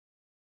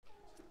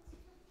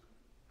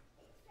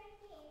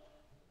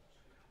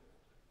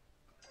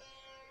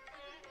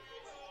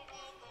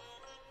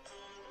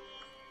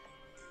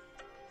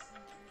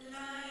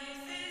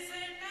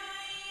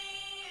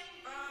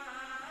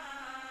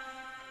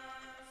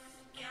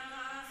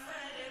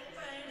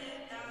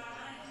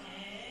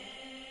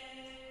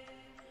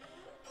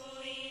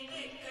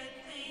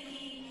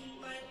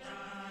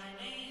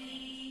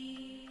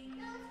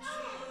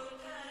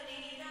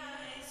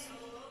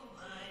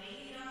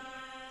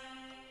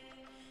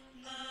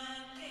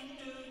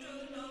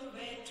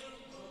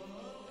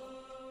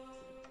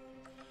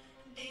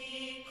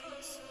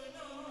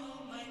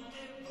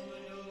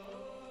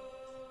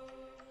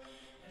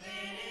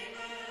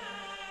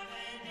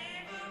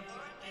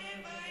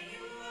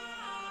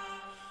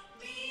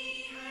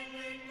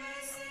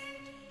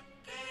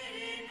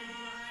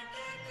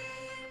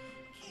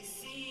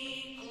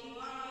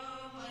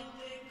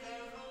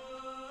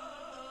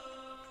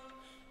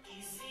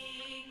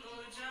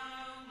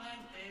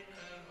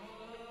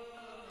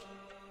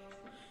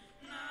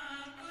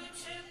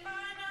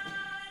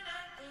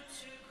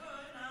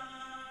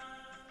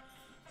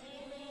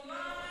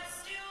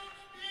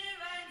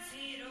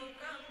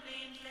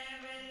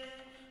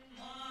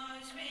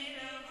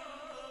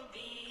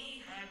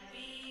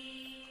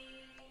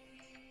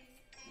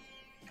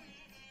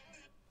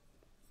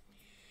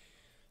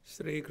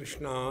Sri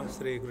Krishna,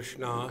 Sri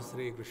Krishna,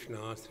 Sri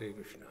Krishna, Sri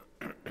Krishna.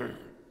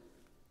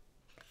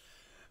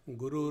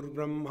 Gurur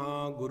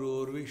Brahma,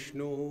 Gurur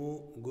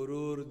Vishnu,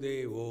 Gurur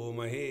Devo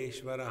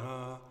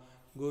Maheshwaraha,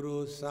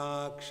 Guru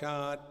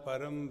Sakshat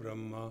Param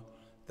Brahma,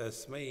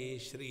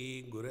 Tasmai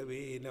Shri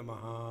Gurave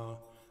Namaha,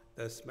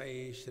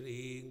 Tasmai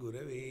Shri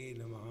Gurave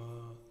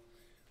Namaha.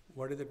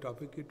 What is the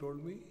topic you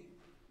told me?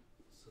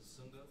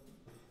 Satsanga,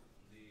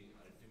 the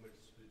ultimate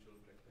spiritual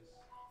practice.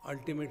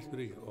 Ultimate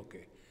spiritual,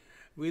 okay.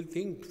 We'll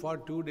think for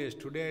 2 days,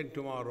 today and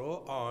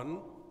tomorrow, on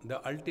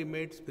the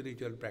ultimate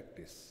spiritual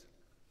practice.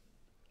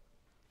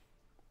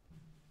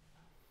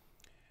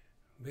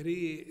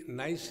 Very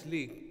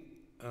nicely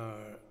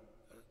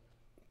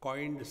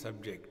coined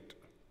subject.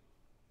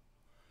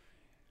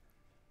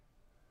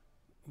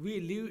 We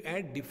live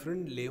at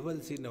different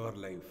levels in our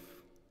life.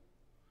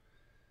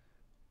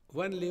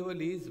 One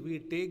level is we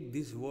take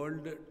this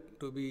world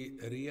to be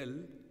real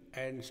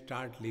and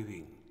start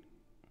living.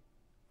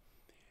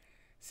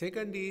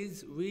 Second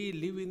is we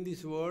live in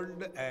this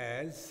world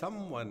as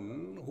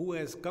someone who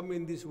has come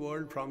in this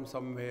world from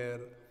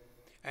somewhere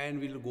and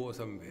will go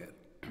somewhere.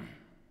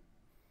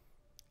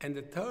 And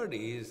the third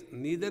is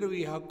neither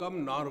we have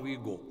come nor we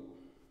go.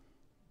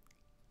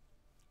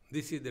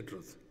 This is the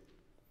truth.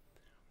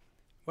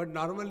 But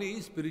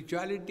normally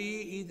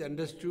spirituality is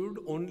understood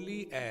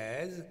only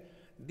as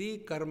the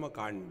karma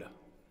kanda.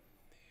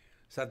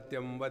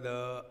 Satyam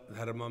vada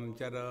dharmam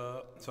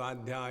chara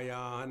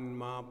swadhyaya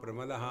anma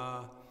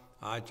pramadaha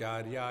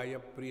Acharyaya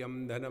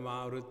priyam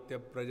dhanamavritya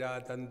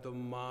prajatantum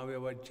ma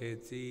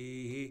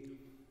vyavachetsi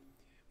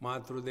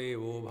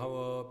matrudevo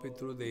bhava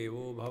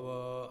pitrudevo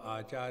bhava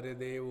acharya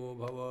devo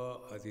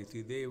bhava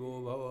atiti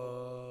devo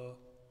bhava.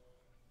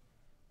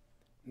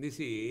 This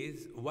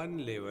is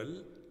one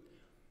level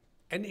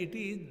and it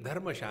is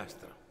Dharma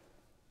Shastra.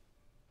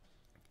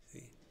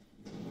 See?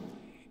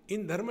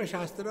 In Dharma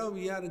Shastra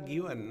we are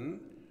given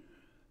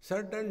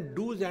certain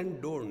do's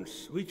and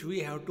don'ts which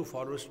we have to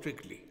follow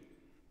strictly.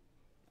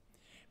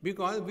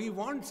 Because we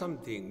want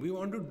something, we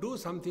want to do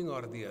something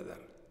or the other.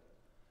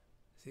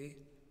 See,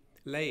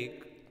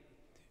 like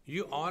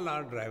you all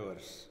are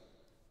drivers.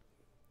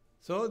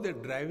 So the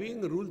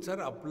driving rules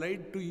are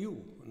applied to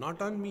you, not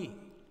on me.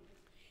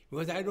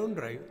 Because I don't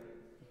drive.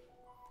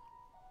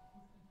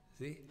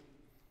 See?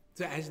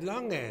 So as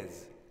long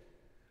as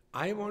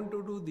I want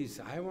to do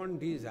this, I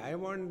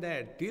want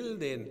that, till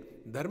then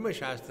Dharma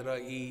Shastra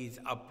is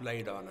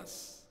applied on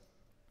us.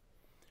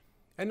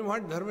 And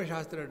what Dharma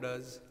Shastra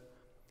does?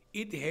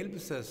 It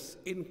helps us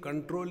in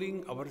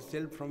controlling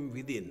ourselves from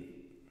within.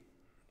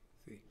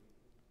 See?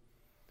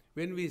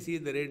 When we see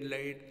the red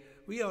light,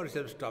 we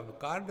ourselves stop. The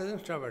car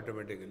doesn't stop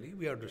automatically,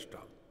 we have to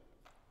stop.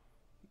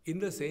 In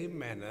the same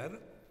manner,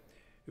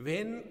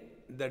 when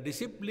the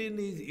discipline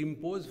is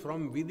imposed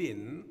from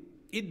within,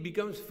 it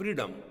becomes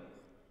freedom.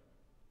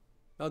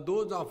 Now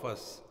those of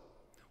us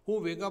who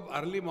wake up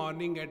early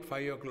morning at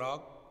 5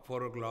 o'clock,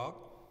 4 o'clock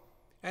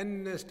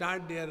and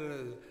start their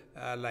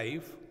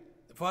life,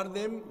 for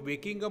them,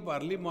 waking up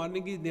early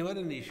morning is never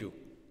an issue.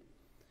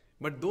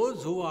 But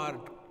those who are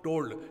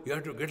told, you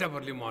have to get up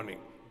early morning,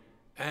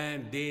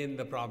 and then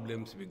the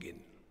problems begin.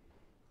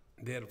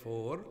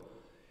 Therefore,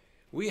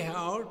 we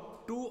have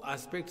two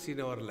aspects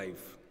in our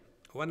life.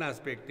 One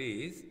aspect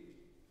is,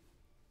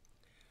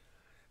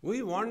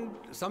 we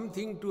want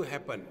something to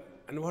happen.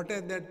 And what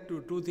are that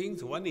two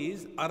things? One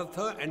is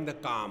artha and the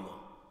kama.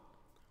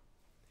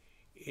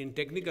 In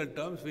technical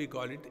terms, we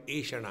call it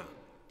eshana.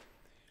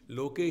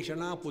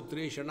 Lokeshana,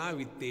 putreshana,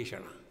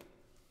 vitteshana.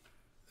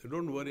 So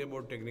don't worry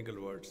about technical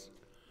words.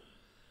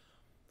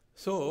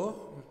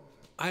 So,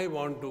 I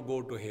want to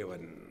go to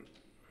heaven.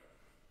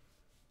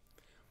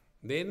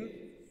 Then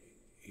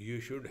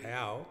you should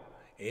have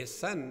a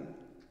son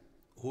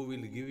who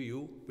will give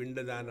you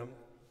pindadanam.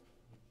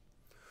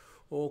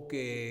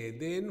 Okay,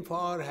 then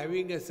for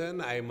having a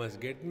son, I must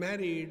get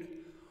married.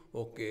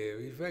 Okay,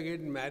 if I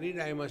get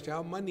married, I must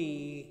have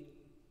money.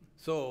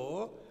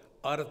 So,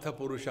 Artha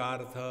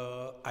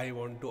Purushartha, I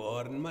want to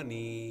earn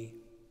money.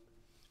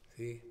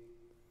 See?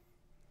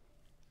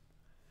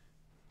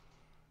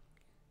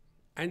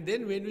 And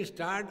then when we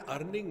start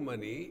earning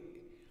money,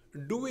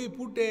 do we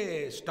put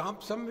a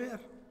stop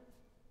somewhere?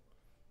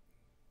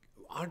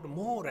 Earn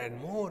more and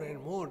more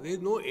and more. There is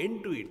no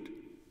end to it.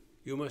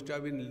 You must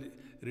have been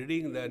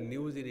reading the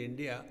news in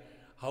India,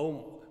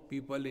 how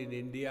people in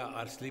India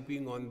are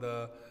sleeping on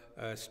the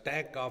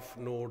stack of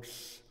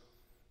notes.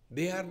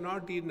 They are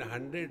not in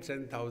hundreds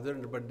and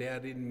thousands, but they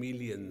are in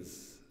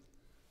millions.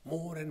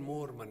 More and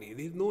more money.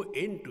 There is no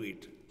end to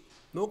it.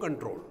 No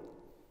control.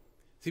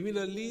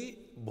 Similarly,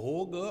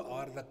 bhoga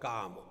or the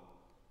kama.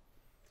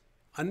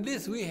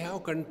 Unless we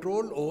have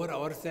control over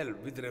ourselves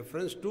with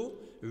reference to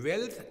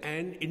wealth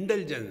and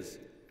indulgence,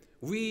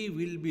 we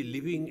will be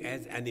living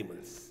as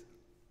animals.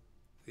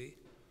 See?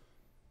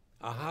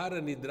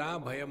 Ahara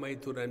nidra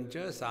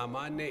bhayamaiturancha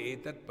samanya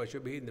etat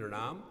pashabhi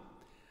nrinam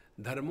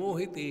dharmo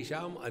hi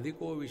tesham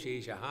adhiko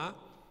visheshaha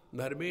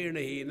dharmena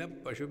hina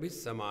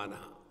pashabhis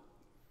samanaha.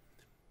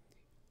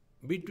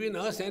 Between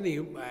us and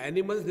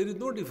animals, there is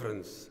no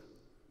difference.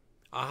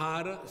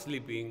 Ahara,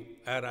 sleeping,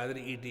 or rather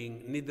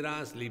eating,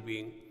 nidra,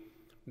 sleeping,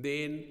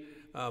 then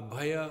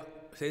bhaya,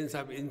 sense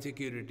of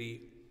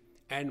insecurity,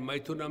 and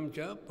maithunam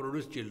cha,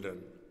 produce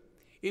children.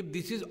 If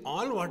this is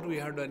all what we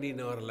have done in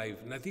our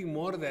life, nothing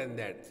more than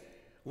that,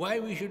 why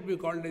we should be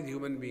called as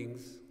human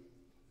beings?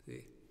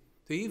 See?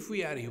 So if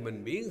we are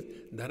human beings,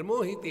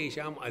 dharmo hi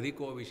tesham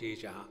adhiko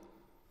visheshaha.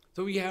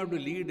 So we have to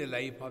lead a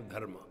life of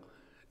dharma.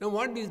 Now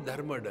what this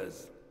dharma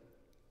does?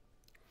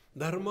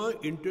 Dharma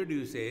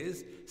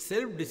introduces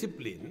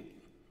self-discipline,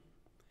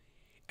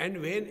 and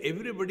when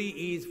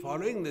everybody is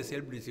following the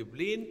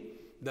self-discipline,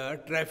 the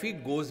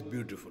traffic goes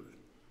beautiful.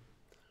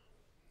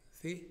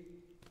 See?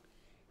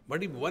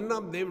 But if one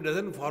of them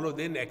doesn't follow,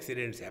 then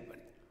accidents happen.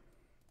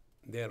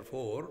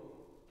 Therefore,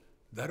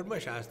 Dharma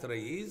Shastra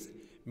is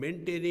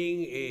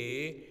maintaining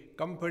a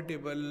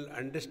comfortable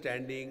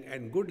understanding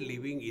and good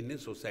living in a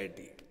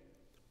society.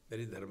 That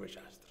is Dharma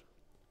Shastra.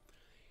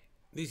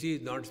 This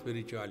is not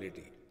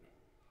spirituality.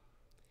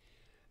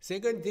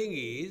 Second thing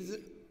is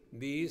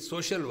the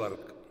social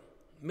work.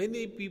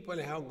 Many people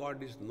have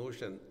got this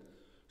notion,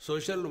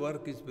 social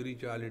work is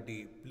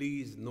spirituality.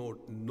 Please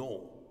note,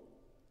 no.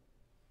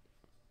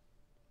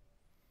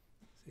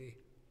 See,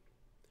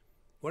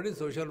 what is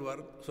social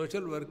work?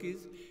 Social work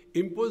is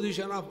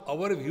imposition of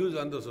our views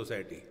on the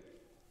society.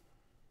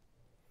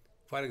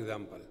 For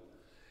example,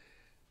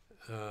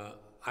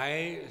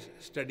 I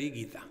study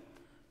Gita.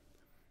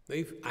 Now,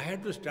 if I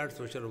had to start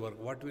social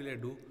work, what will I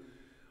do?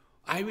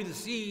 I will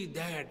see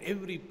that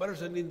every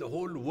person in the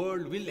whole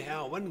world will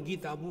have one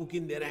Gita book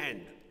in their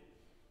hand.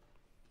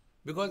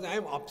 Because I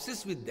am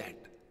obsessed with that.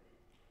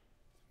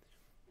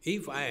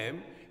 If I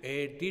am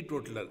a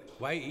teetotaler,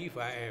 why if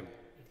I am?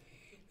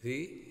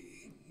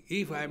 See,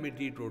 if I am a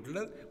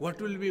teetotaler,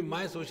 what will be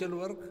my social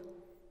work?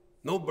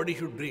 Nobody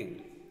should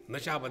drink.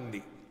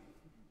 Nashabandi.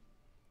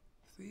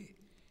 See?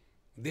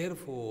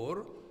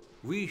 Therefore,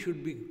 we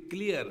should be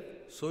clear,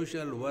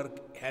 social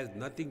work has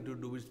nothing to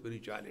do with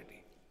spirituality.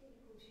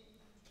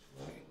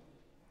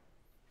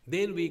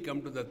 Then we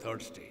come to the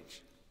third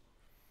stage.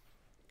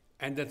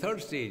 And the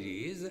third stage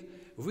is,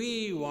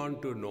 we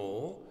want to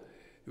know,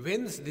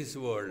 whence this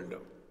world?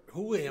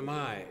 Who am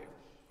I?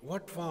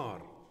 What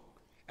for?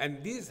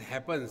 And this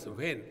happens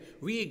when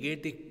we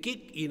get a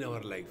kick in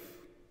our life.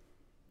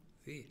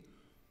 See,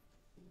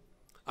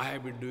 I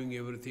have been doing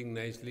everything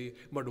nicely,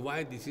 but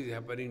why this is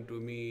happening to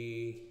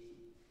me?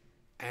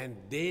 And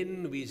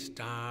then we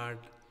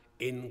start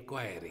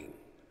inquiring.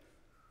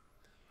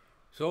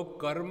 So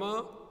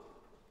karma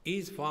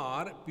is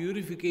for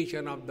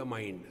purification of the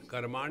mind.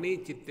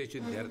 Karmani chitta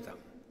shuddhyartham.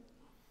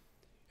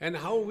 And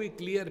how we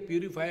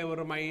purify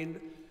our mind?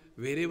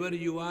 Wherever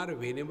you are,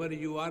 whenever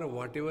you are,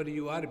 whatever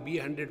you are, be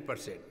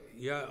 100%.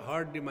 You have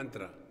heard the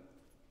mantra.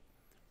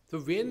 So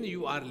when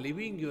you are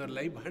living your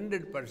life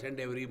 100%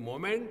 every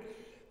moment,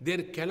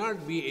 there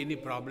cannot be any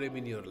problem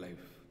in your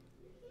life.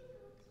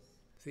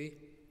 See?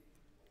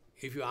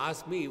 If you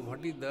ask me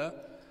what is the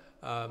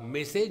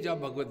message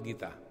of Bhagavad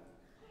Gita,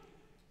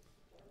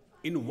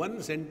 in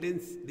one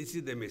sentence, this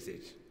is the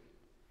message.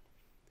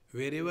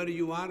 Wherever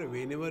you are,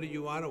 whenever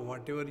you are,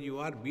 whatever you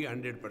are, be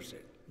 100%.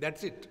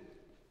 That's it.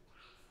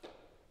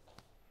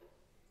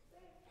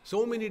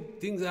 So many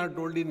things are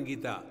told in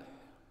Gita.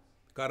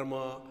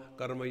 Karma,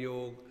 Karma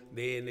Yoga,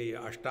 then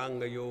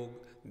Ashtanga Yoga,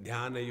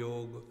 Dhyana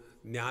Yoga,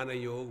 Jnana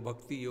Yoga,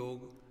 Bhakti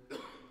Yoga.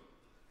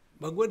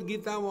 Bhagavad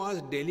Gita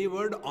was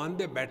delivered on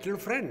the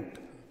battlefront.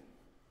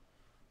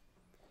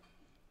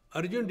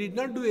 Arjuna did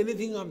not do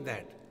anything of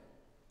that.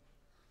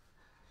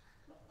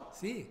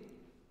 See?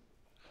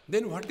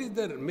 Then what is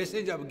the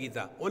message of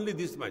Gita? Only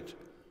this much.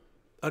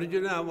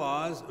 Arjuna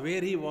was,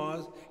 where he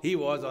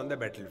was on the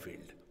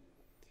battlefield.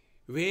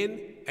 When?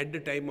 At the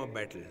time of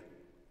battle.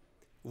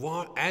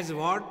 As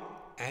what?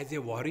 As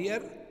a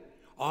warrior,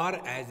 or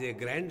as a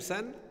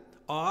grandson,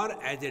 or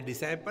as a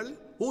disciple,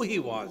 who he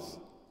was.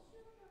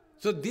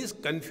 So this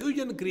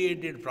confusion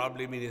created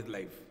problem in his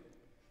life.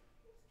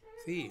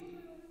 See?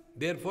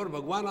 Therefore,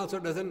 Bhagavan also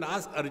doesn't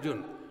ask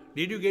Arjuna,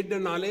 did you get the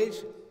knowledge?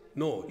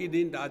 No, he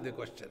didn't ask the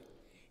question.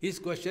 His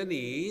question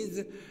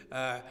is,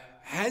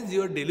 has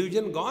your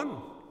delusion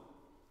gone?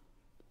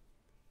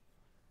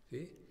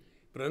 See?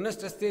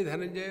 Pranashtaste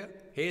Dhananjaya,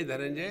 hey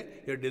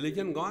Dhananjaya, your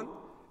delusion gone?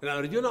 And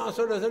Arjuna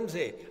also doesn't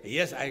say,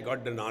 yes, I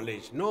got the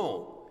knowledge.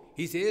 No.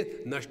 He says,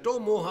 Nashto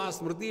moha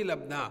smriti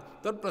labdha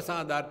tat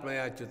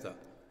prasadatmaya chuta.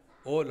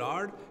 Oh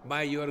Lord,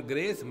 by your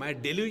grace, my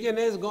delusion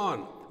has gone.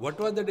 What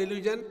was the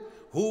delusion?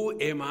 Who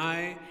am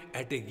I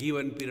at a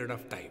given period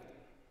of time?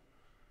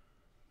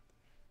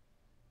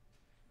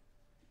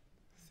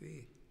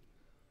 See,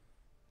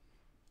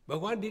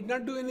 Bhagavan did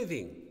not do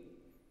anything.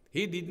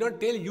 He did not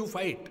tell you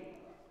fight.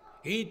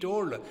 He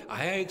told, I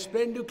have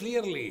explained you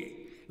clearly.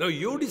 Now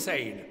you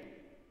decide.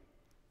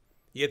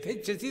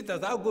 Yathechasi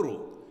tata guru.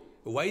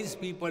 Wise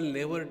people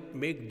never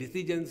make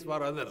decisions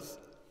for others.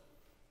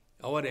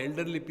 Our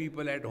elderly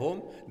people at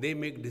home, they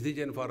make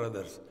decision for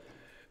others.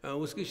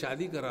 Uski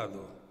shaadi kara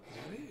do.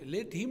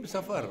 Let him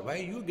suffer. Why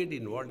you get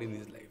involved in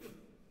his life?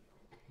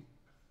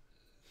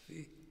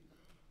 See?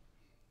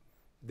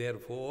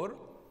 Therefore,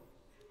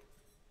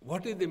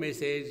 What is the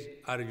message,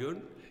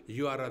 Arjun?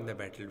 You are on the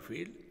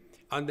battlefield.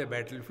 On the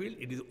battlefield,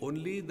 it is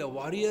only the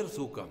warriors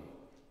who come.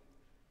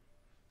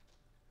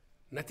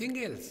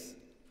 Nothing else.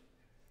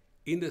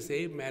 In the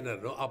same manner,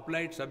 no,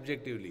 applied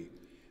subjectively.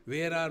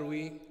 Where are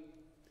we?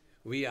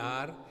 We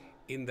are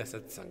in the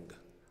satsanga.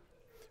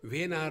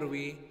 When are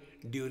we?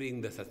 During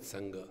the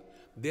satsanga.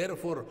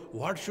 Therefore,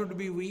 what should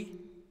be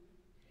we?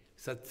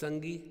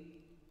 Satsangi.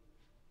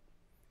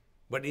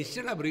 But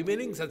instead of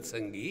remaining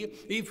satsangi,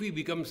 if we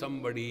become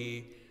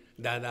somebody,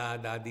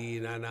 dada,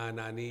 dadi, nana,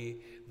 nani,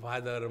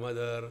 father,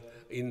 mother,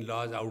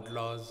 in-laws,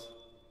 outlaws,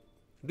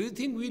 do you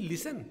think we'll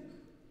listen?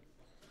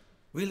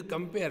 We'll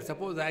compare.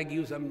 Suppose I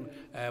give some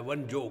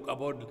one joke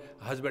about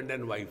husband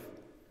and wife.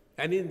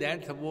 And in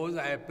that, suppose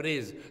I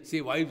praise,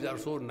 see, wives are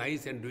so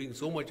nice and doing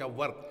so much of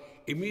work.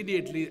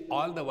 Immediately,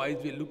 all the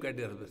wives will look at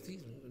their husband. See,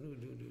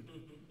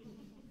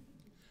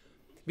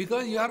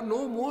 because you are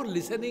no more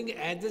listening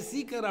as a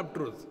seeker of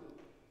truth.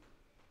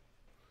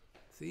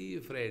 See,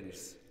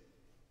 friends,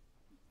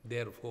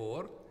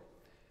 therefore,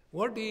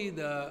 what is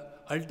the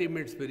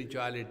ultimate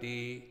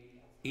spirituality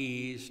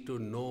is to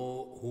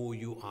know who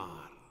you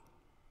are.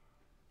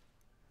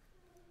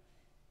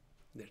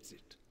 That's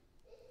it.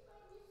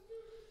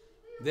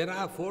 There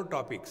are 4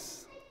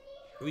 topics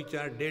which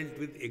are dealt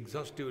with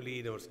exhaustively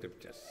in our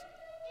scriptures.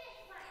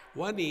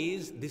 One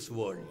is this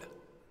world.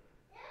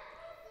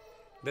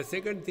 The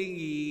second thing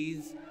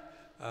is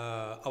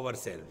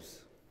ourselves.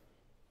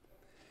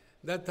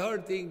 The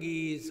third thing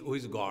is who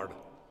is God.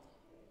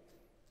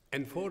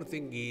 And fourth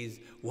thing is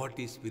what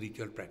is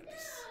spiritual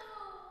practice.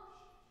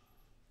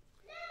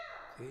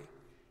 See?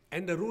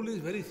 And the rule is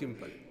very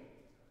simple.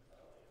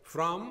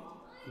 From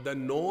the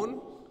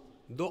known,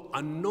 the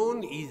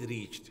unknown is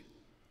reached.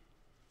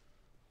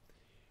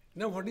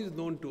 Now what is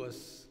known to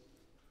us?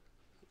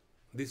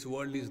 This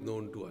world is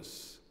known to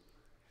us.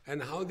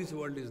 And how this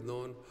world is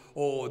known?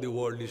 Oh, the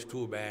world is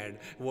too bad.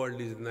 World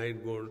is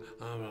night gold.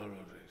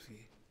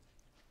 See?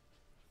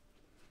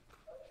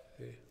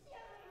 See?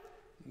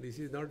 This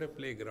is not a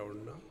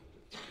playground, no?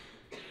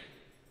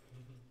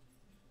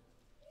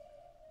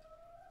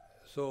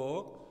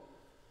 So,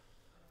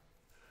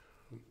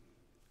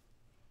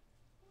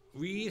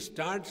 we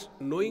start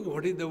knowing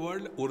what is the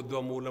world.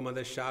 Urdhva moolam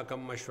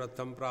adashakam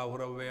ashwatham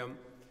prahuravayam.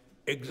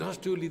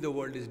 Exhaustively the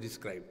world is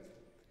described.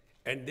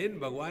 And then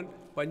Bhagavan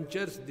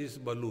punctures this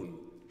balloon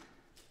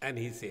and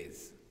he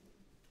says,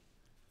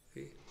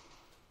 see,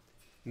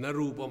 na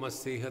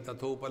rupamasseha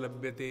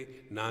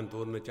tathopalabhyate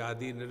nantorna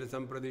chadi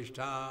nirasam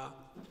pradishtha.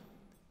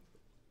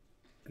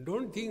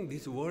 Don't think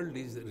this world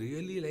is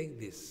really like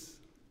this.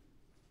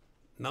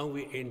 Now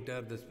we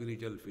enter the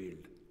spiritual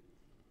field.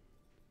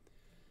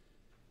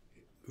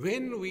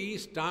 When we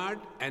start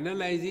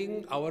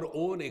analyzing our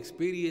own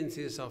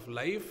experiences of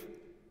life,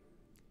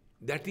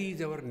 that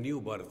is our new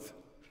birth.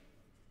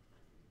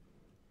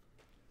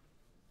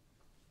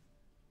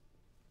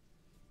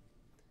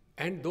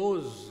 And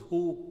those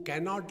who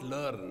cannot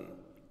learn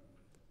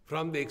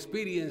from the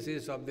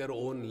experiences of their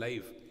own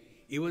life,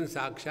 even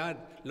Sakshat,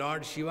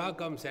 Lord Shiva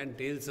comes and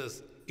tells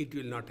us, it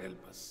will not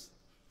help us.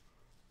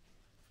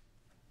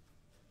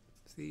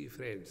 See,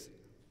 friends,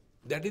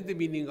 that is the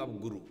meaning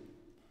of Guru.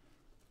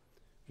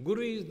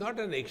 Guru is not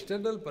an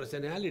external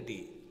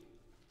personality.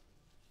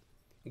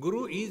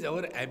 Guru is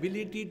our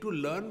ability to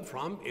learn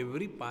from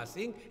every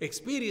passing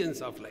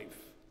experience of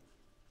life.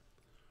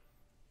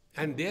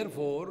 And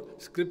therefore,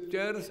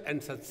 scriptures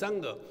and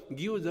satsanga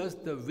gives us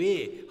the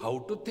way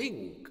how to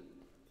think.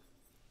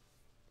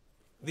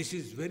 This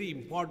is very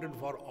important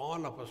for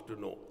all of us to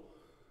know.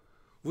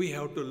 We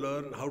have to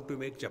learn how to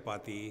make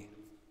chapati.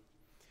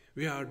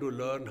 We have to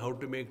learn how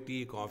to make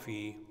tea,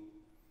 coffee.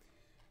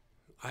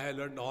 I have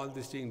learned all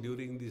these things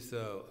during this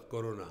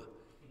corona.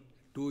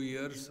 2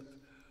 years,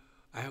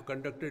 I have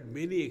conducted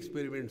many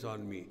experiments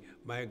on me.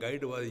 My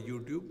guide was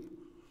YouTube,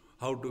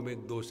 how to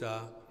make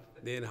dosa,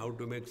 then how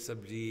to make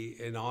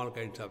sabji and all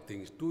kinds of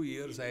things. 2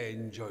 years I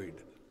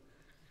enjoyed.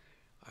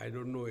 I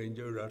don't know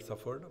enjoyed or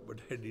suffered, but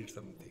I did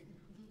something.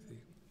 See?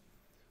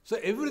 So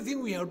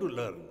everything we have to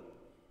learn.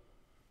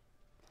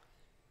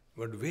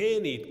 But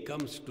when it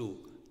comes to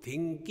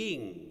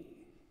thinking,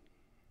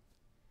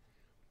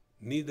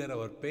 neither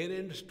our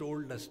parents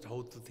told us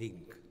how to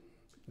think.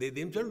 They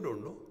themselves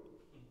don't know.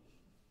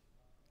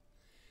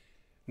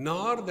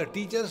 Nor the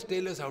teachers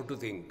tell us how to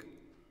think.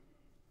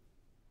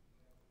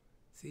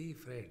 See,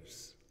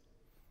 friends,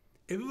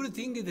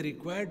 everything is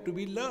required to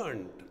be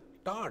learned,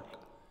 taught.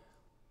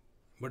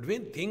 But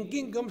when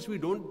thinking comes, we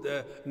don't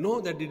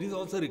know that it is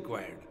also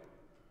required.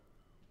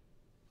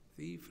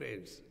 See,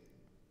 friends,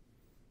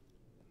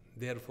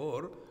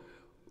 therefore,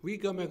 we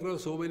come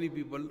across so many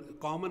people,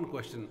 common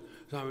question,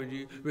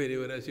 Swamiji,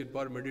 whenever I sit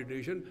for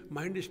meditation,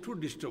 mind is too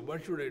disturbed,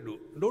 what should I do?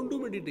 Don't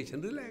do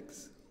meditation,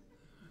 relax.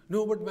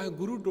 No, but my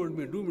guru told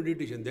me, do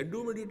meditation, then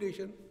do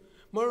meditation.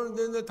 But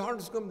then the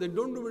thoughts come, then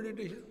don't do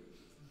meditation.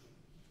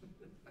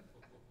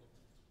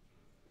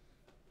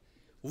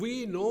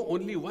 We know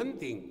only one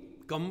thing,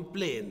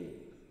 complain.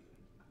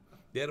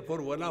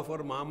 Therefore, one of our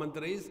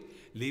Mahamantra is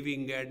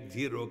living at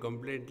zero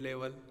complaint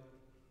level.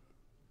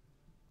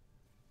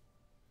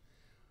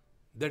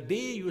 The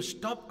day you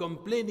stop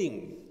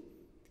complaining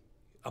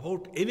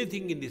about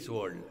anything in this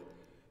world,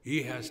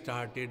 he has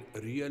started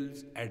real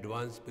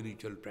advanced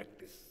spiritual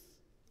practice.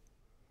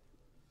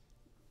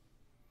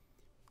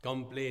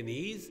 Complaint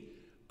is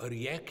a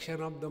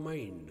reaction of the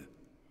mind.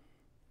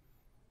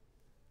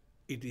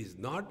 It is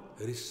not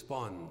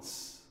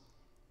response.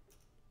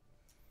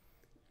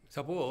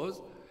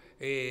 Suppose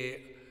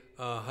a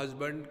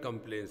husband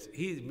complains,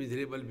 he is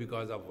miserable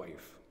because of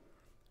wife.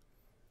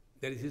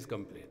 That is his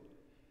complaint.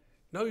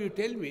 Now you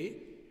tell me,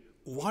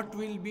 what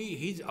will be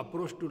his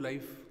approach to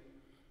life?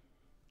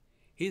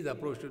 His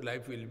approach to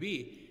life will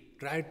be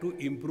try to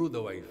improve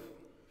the wife.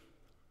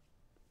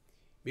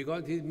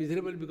 Because he is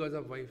miserable because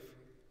of wife.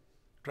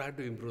 Try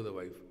to improve the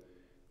wife.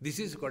 This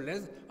is called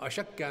as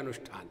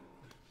Ashakyanushthan.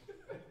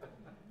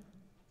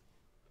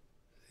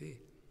 See?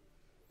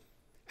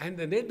 And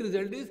the net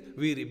result is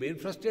we remain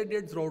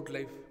frustrated throughout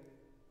life.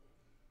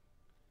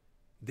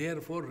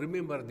 Therefore,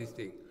 remember this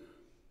thing.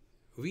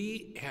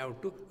 We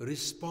have to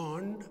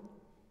respond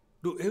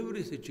to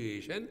every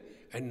situation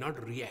and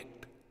not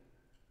react.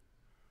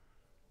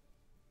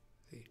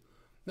 See?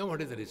 Now,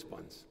 what is the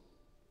response?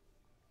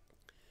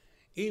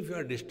 If you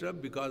are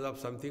disturbed because of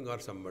something or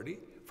somebody,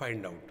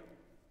 find out.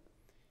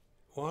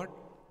 What?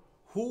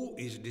 Who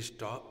is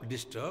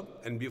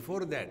disturbed? And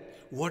before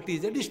that, what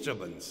is the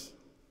disturbance?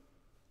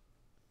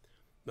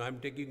 Now, I am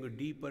taking you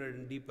deeper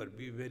and deeper.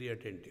 Be very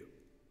attentive.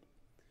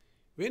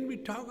 When we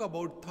talk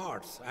about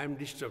thoughts, I am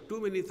disturbed.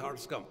 Too many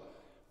thoughts come.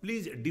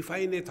 Please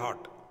define a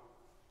thought.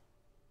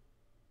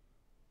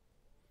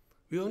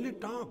 We only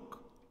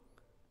talk.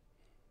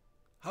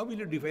 How will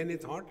you define a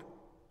thought?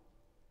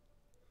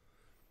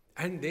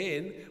 And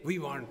then we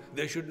want,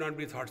 there should not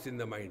be thoughts in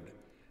the mind.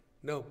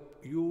 No,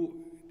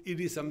 it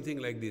is something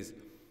like this.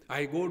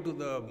 I go to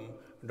the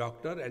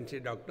doctor and say,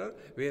 doctor,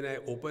 when I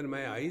open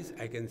my eyes,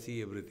 I can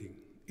see everything.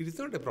 It is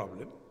not a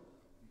problem.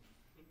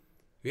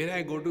 When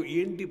I go to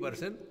ENT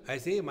person, I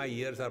say my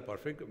ears are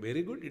perfect.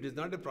 Very good, it is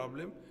not a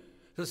problem.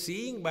 So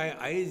seeing by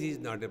eyes is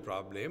not a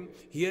problem.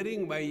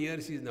 Hearing by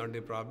ears is not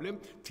a problem.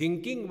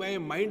 Thinking by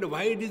mind,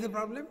 why it is a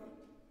problem?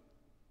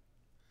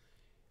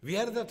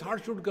 Where the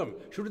thoughts should come?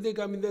 Should they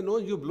come in the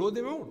nose? You blow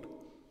them out.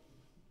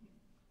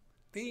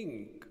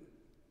 Think.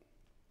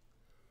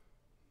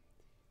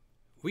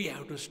 We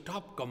have to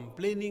stop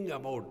complaining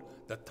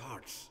about the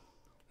thoughts.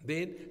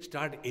 Then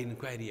start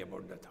inquiry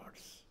about the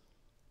thoughts.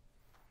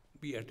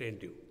 Be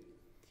attentive.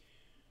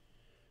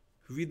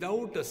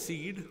 Without a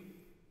seed,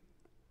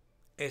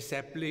 a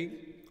sapling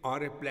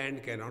or a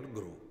plant cannot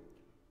grow.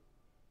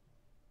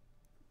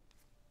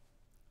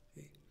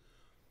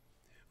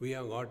 We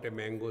have got a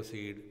mango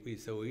seed, we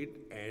sow it,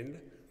 and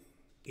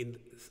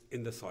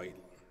in the soil,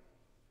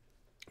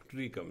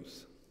 tree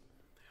comes.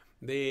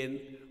 Then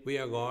we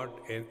have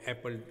got an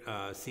apple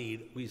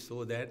seed, we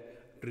sow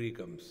that, tree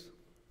comes.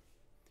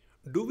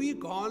 Do we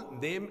call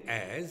them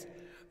as,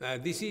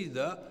 this is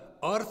the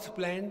earth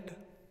plant?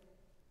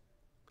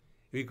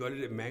 We call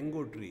it a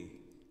mango tree.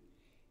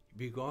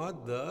 Because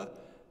the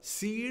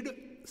seed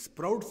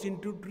sprouts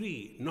into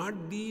tree,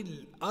 not the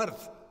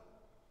earth.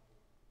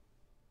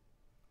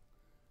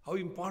 How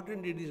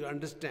important it is to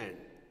understand.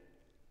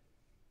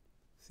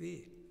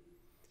 See?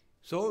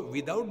 So,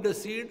 without the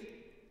seed,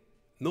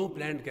 no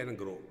plant can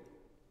grow.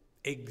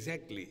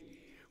 Exactly.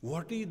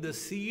 What is the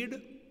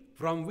seed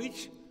from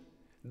which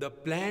the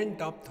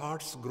plant of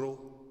thoughts grow?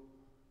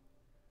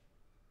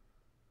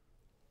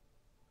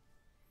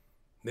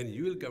 Then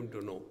you will come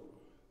to know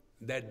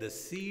that the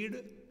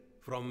seed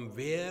from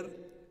where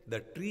the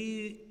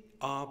tree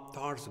of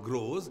thoughts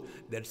grows,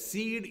 that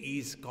seed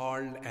is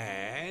called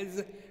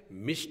as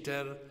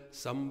Mr.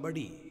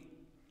 Somebody.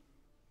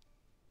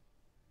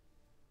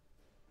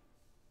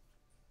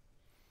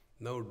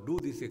 Now do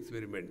this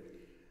experiment.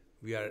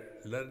 We are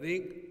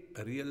learning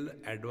a real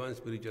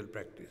advanced spiritual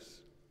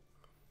practice.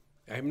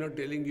 I am not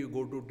telling you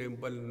go to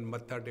temple,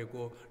 matha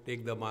teko,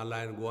 take the mala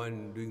and go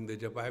on doing the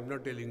japa. I am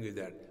not telling you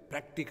that.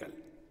 Practical.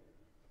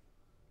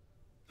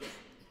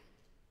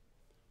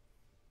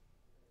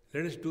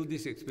 Let us do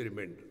this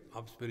experiment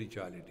of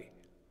spirituality.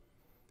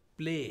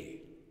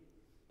 Play.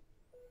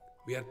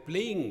 We are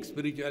playing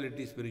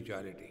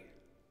spirituality,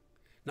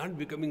 not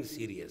becoming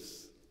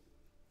serious.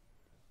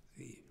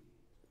 See,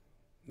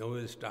 now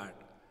we will start.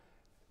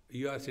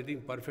 You are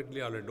sitting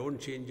perfectly alright. Don't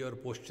change your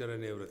posture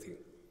and everything.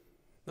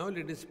 Now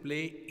let us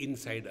play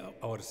inside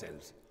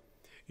ourselves.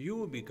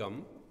 You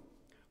become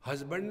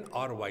husband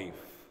or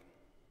wife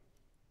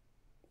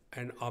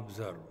and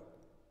observe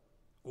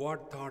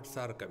what thoughts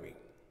are coming.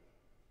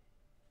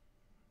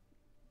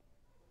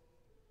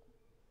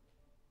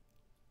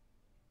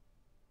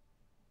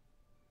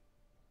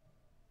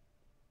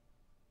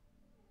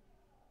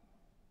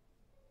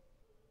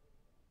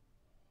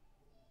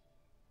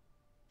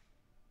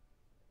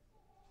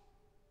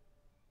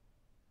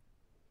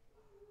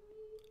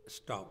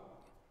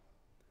 Stop.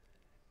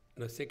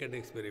 Now, second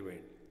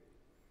experiment.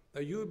 Now,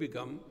 you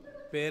become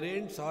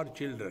parents or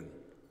children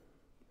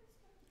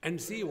and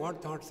see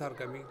what thoughts are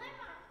coming.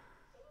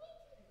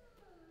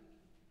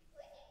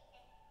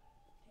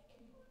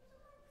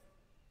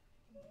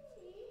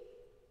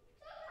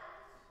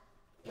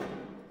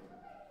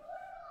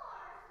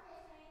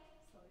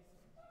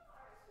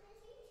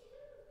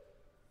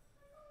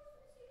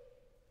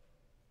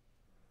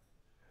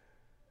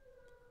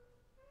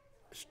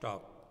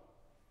 Stop.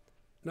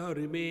 Now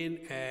remain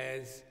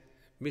as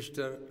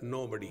Mr.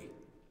 Nobody.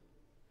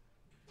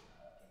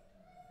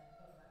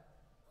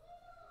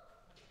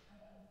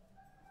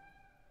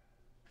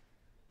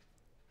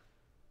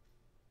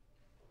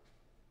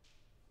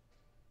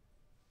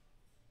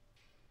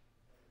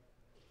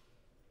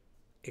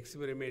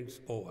 Experiments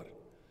over.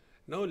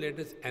 Now let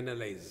us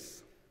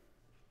analyze.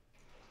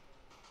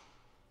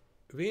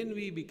 When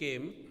we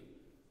became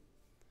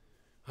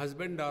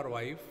husband or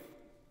wife,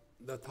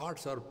 the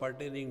thoughts are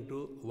pertaining to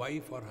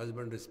wife or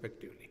husband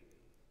respectively.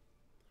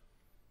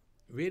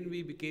 When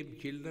we became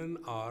children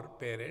or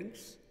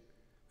parents,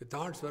 the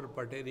thoughts were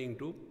pertaining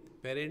to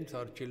parents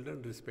or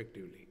children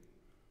respectively.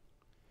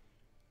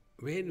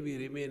 When we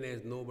remain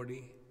as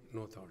nobody,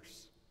 no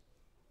thoughts.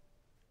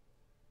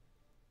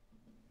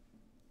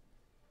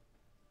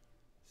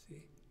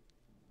 See?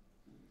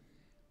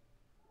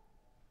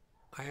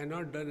 I have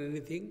not done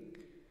anything,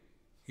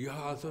 you have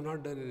also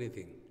not done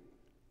anything.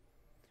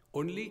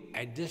 Only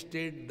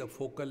adjusted the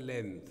focal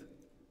length.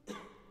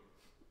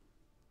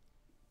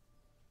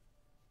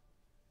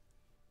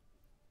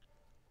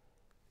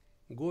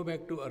 Go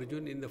back to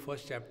Arjun in the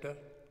first chapter.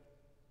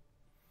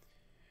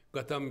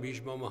 Gatam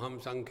Bhishmam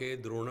Aham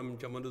Sankhe Dronam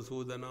cha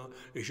Madhusudana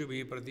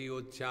Ishubhi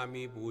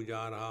Pratiyotsyami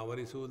Pujaraha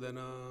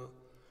Varisudana.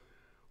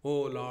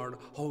 Oh Lord,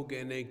 how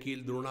can I kill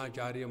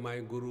Dronacharya,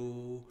 my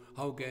guru?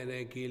 How can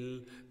I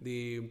kill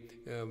the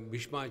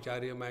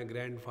Bhishmacharya, my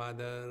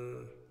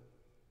grandfather?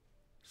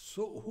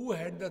 So who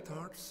had the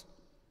thoughts?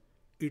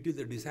 It is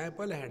the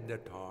disciple had the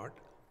thought.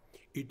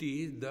 It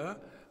is the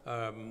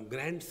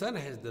grandson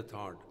has the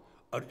thought.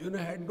 Arjuna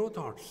had no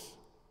thoughts.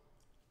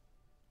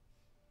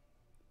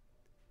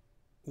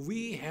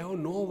 We have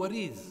no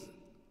worries.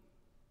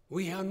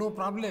 We have no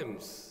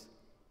problems.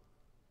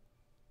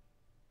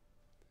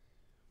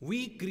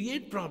 We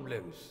create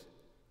problems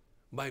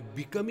by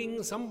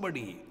becoming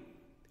somebody,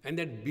 and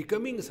that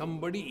becoming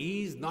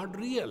somebody is not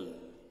real.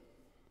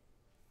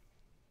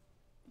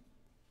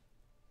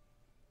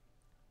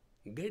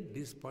 Get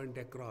this point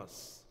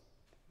across.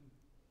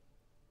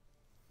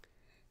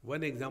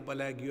 One example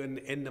I have given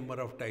n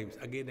number of times.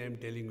 Again I am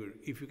telling you,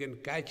 if you can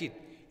catch it,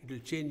 it will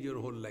change your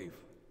whole life.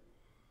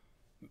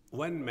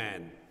 One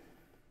man,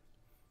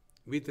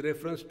 with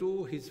reference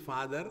to his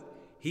father,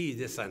 he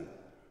is a son.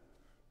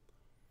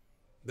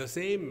 The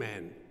same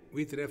man,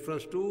 with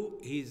reference to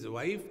his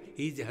wife,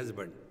 he is a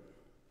husband.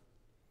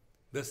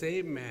 The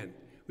same man,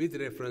 with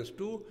reference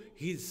to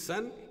his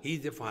son, he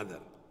is a father.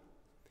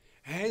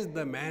 Has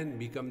the man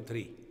become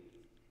three?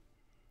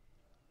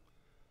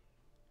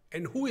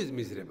 And who is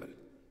miserable?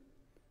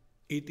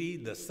 It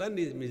is the son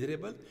is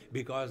miserable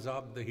because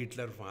of the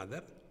Hitler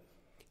father.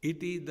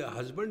 It is the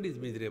husband is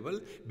miserable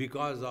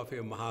because of a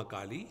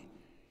Mahakali.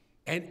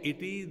 And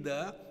it is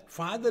the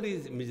father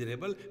is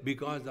miserable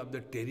because of the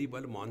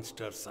terrible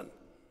monster son.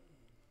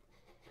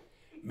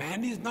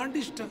 Man is not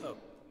disturbed.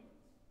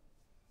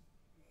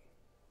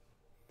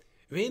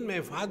 When my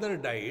father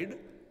died,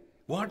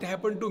 what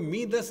happened to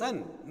me, the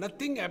son?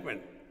 Nothing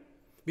happened.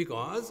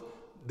 Because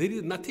there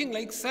is nothing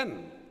like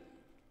son.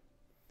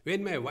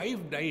 When my wife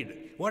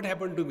died, what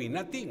happened to me?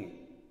 Nothing.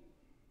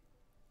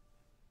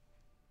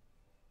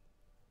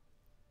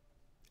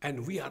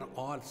 And we are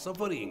all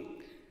suffering.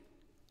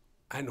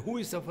 And who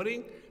is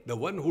suffering? The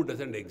one who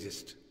doesn't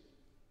exist.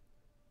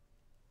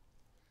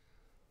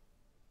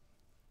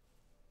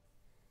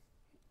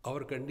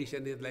 Our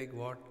condition is like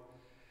what?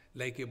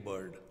 Like a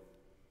bird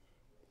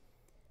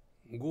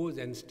goes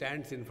and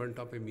stands in front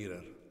of a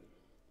mirror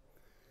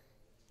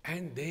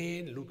and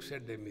then looks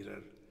at the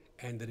mirror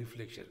and the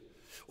reflection.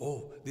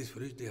 Oh, this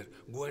fish there.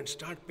 Go and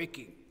start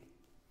pecking.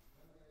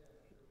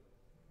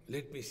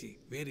 Let me see.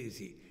 Where is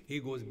he? He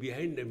goes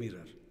behind the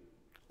mirror.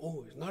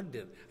 Oh, it's not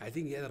there. I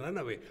think he has run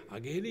away.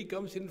 Again he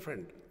comes in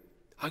front.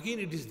 Again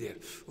it is there.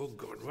 Oh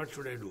God, what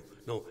should I do?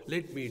 No,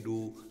 let me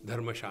do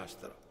Dharma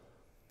Shastra.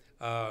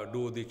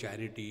 Do the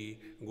charity,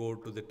 go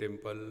to the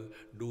temple,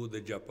 do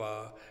the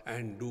japa,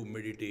 and do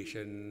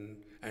meditation,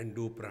 and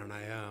do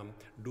pranayam,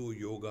 do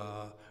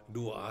yoga,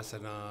 do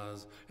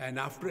asanas. And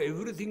after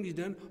everything is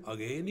done,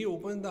 again he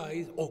opens the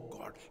eyes. Oh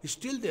God, it's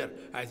still there.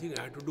 I think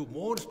I have to do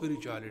more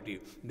spirituality.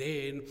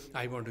 Then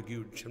I want to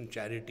give some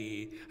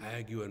charity. I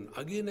have given.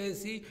 Again I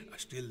see,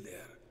 still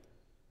there.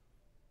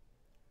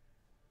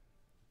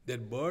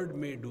 That bird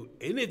may do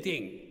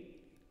anything.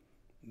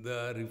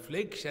 The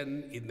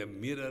reflection in the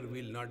mirror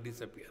will not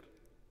disappear.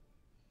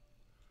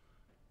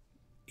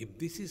 If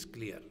this is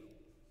clear,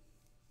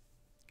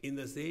 in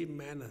the same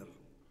manner,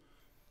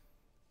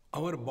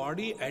 our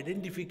body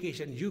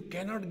identification you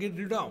cannot get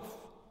rid of.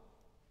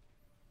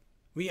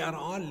 We are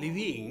all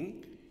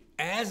living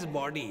as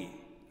body.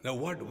 Now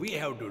what we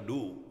have to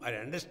do, I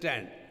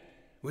understand,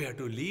 we have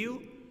to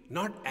live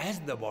not as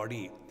the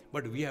body,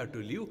 but we have to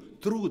live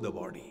through the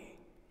body.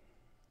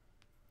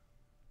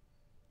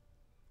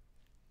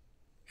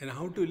 And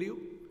how to live?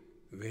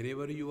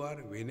 Wherever you are,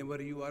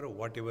 whenever you are,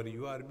 whatever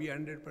you are, be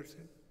 100%.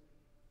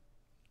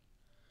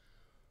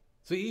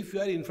 So if you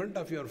are in front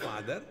of your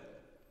father,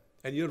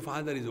 and your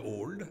father is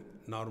old,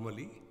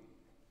 normally,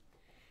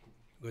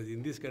 Because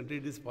in this country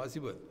it is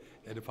possible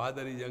that the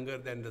father is younger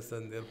than the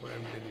son, therefore I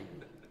am telling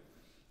you.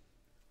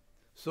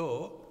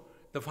 So,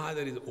 the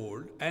father is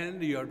old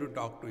and you have to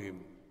talk to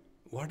him.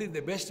 What is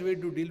the best way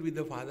to deal with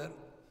the father,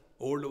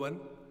 old one?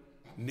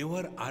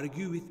 Never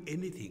argue with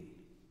anything.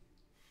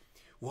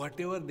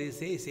 Whatever they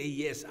say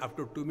yes.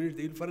 After 2 minutes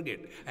they will forget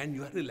and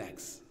you are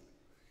relaxed.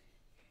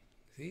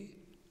 See?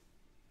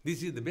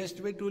 This is the best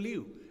way to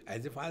live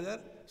as a father.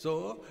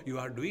 So, you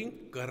are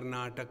doing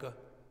Karnataka.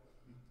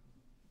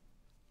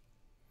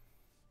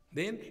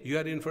 Then you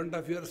are in front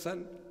of your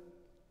son.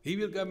 He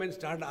will come and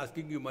start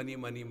asking you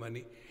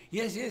money.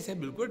 Yes,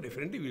 bilkul,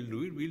 definitely we'll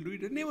do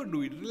it. Never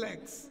do it,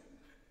 relax.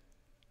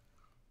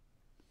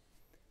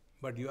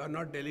 But you are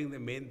not telling the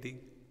main thing.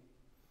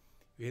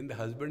 When the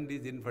husband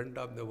is in front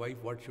of the wife,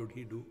 what should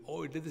he do?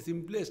 Oh, it is the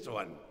simplest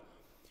one.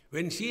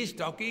 When she is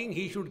talking,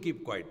 he should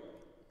keep quiet.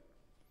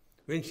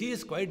 When she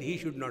is quiet, he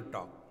should not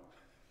talk.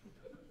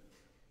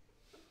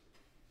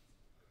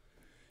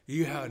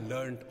 You have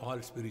learnt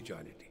all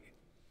spirituality.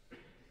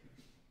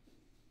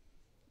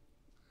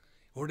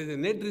 What is the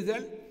net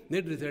result?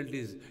 Net result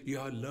is you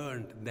have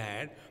learnt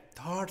that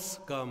thoughts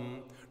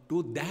come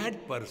to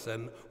that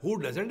person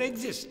who doesn't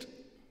exist.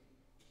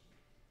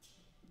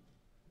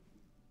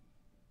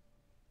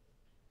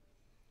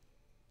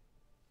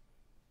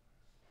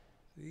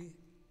 See?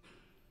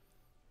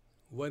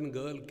 One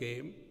girl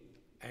came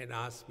and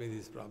asked me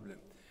this problem.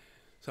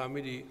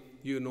 Swamiji,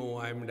 you know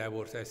I am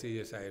divorced. I said,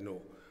 yes, I know.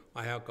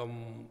 I have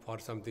come for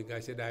something.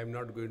 I said, I am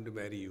not going to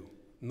marry you.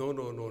 No,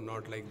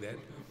 not like that.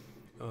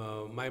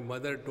 My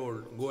mother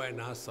told, go and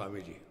ask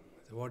Swamiji.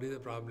 So what is the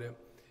problem?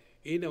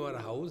 In our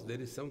house, there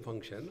is some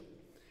function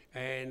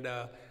and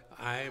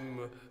I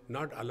am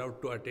not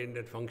allowed to attend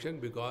that function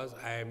because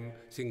I am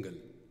single.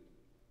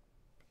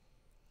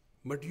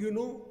 But you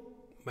know,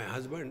 my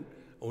husband,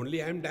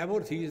 only I am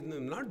divorced. He is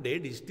not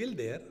dead, he is still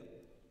there.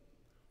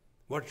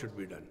 What should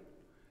be done?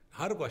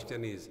 Her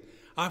question is,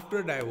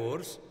 after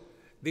divorce,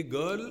 the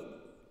girl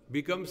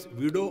becomes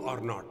widow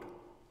or not?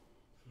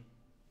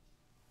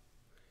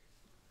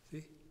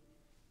 See?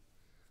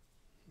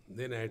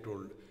 Then I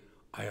told,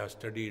 I have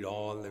studied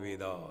all the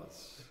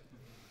Vedas.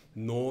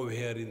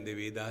 Nowhere in the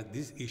Vedas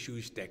this issue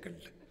is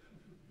tackled.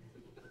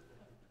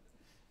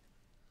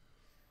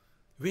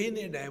 When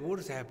a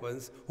divorce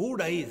happens, who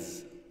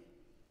dies?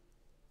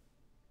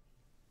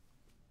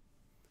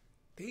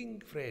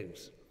 Think,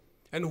 friends.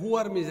 And who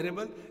are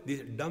miserable?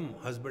 These dumb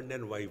husband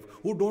and wife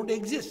who don't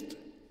exist.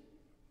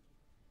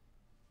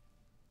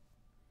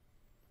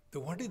 So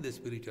what is the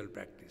spiritual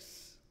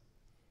practice?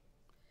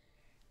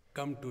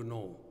 Come to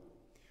know,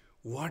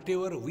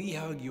 whatever we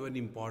have given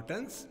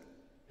importance,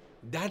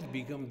 that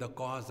becomes the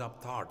cause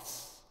of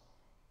thoughts.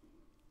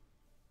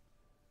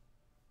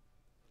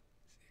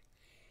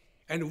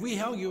 And we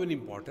have given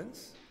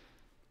importance.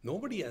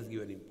 Nobody has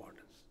given importance.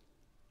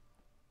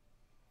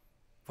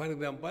 For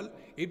example,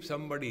 if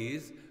somebody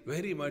is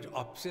very much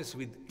obsessed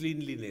with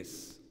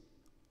cleanliness,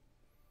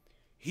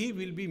 he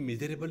will be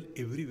miserable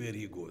everywhere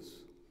he goes.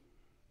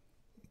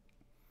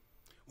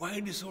 Why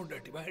it is so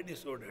dirty? Why it is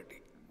so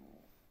dirty?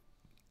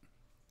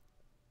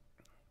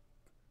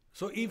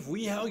 So if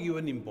we have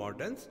given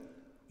importance,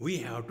 we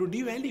have to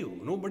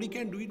devalue. Nobody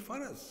can do it for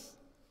us.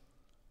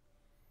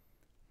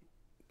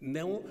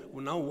 Now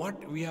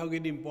what we have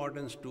given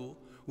importance to?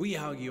 We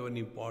have given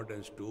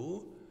importance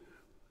to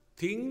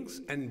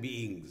things and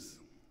beings.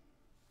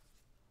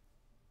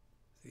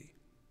 See?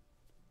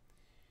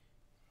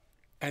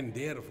 And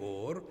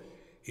therefore,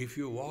 if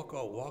you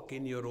walk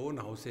in your own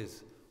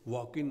houses,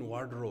 walk in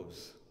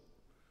wardrobes,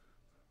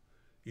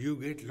 you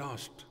get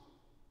lost.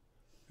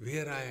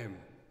 Where I am?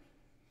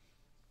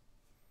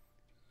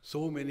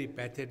 So many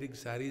pathetic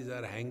saris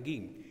are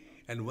hanging,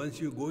 and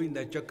once you go in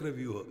the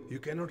Chakravyuha, you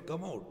cannot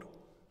come out.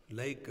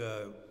 Like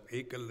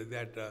Ekal,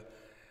 that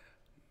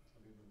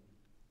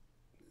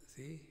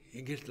see,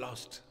 he gets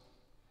lost.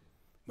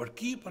 But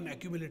keep on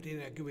accumulating.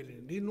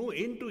 There is no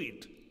end to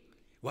it.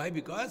 Why?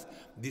 Because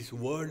this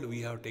world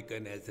we have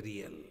taken as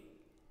real.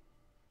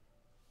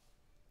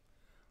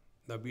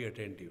 Now be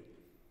attentive.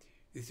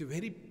 This is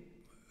very,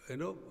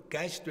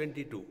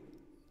 catch-22.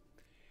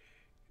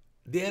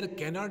 There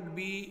cannot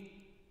be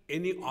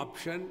any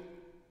option,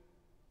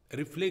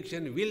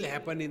 reflection will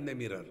happen in the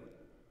mirror.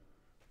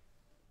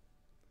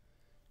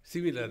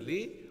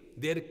 Similarly,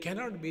 there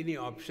cannot be any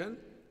option,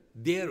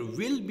 there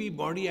will be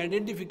body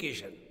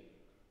identification.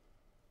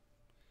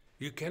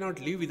 You cannot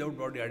live without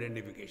body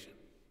identification.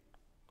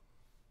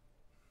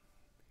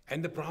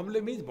 And the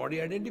problem is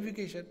body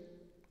identification.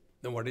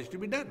 Now what is to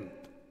be done?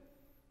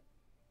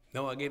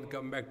 Now again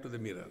come back to the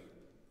mirror.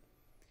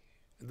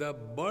 The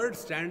bird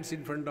stands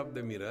in front of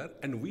the mirror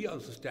and we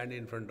also stand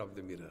in front of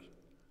the mirror.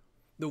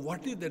 Now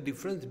what is the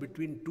difference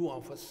between two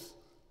of us?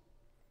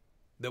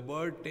 The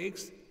bird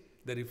takes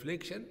the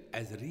reflection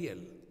as real.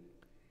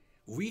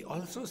 We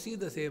also see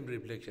the same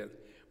reflection,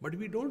 but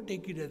we don't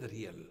take it as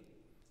real.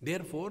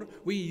 Therefore,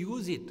 we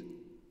use it,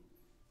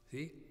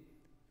 see,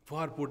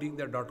 for putting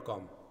the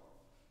 .com.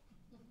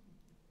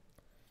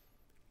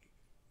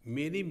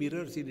 Many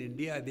mirrors in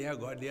India, they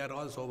are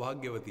all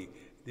Saubhagyavati.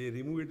 They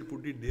remove it,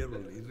 put it there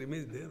only. It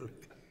remains there only.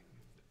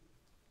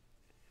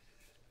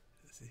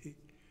 See?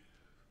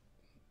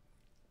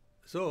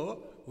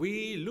 So,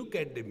 we look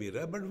at the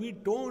mirror, but we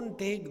don't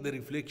take the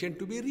reflection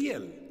to be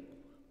real.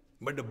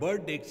 But the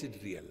bird takes it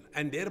real,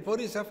 and therefore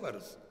he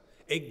suffers.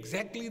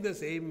 Exactly the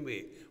same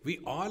way. We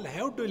all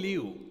have to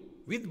live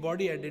with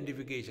body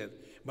identification,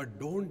 but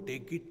don't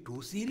take it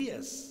too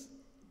serious.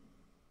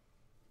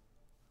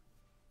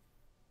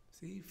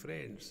 See,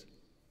 friends.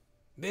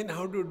 Then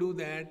how to do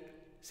that?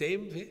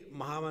 Same way,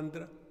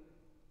 Mahamantra.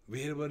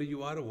 Wherever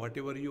you are,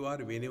 whatever you are,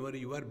 whenever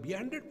you are, be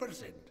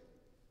 100%.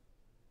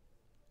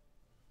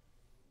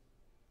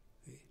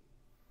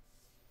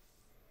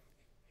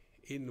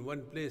 In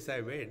one place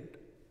I went,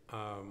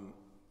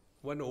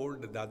 one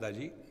old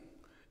Dadaji,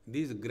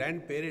 these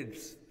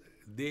grandparents,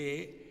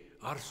 they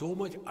are so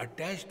much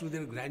attached to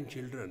their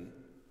grandchildren,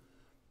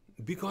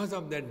 because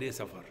of that they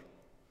suffer.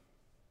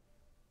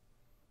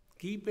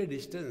 Keep a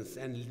distance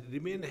and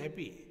remain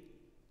happy.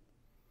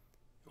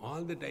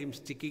 All the time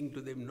sticking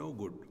to them, no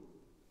good.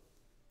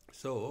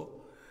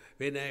 So,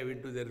 when I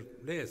went to their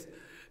place,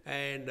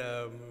 and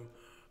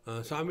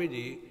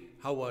Swamiji,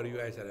 how are you?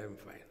 I said, I am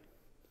fine.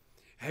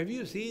 Have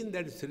you seen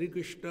that Sri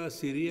Krishna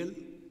serial?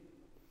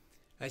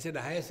 I said,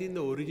 I have seen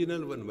the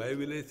original one. Why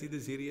will I see the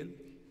serial?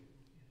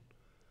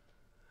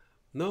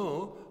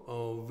 No,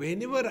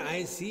 whenever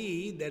I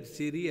see that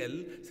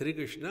serial, Sri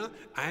Krishna,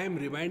 I am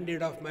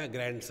reminded of my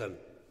grandson.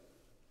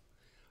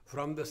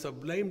 From the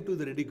sublime to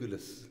the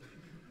ridiculous.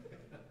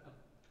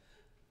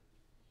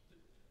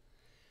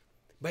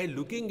 By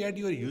looking at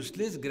your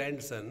useless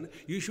grandson,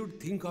 you should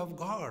think of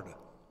God.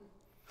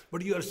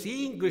 But you are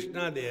seeing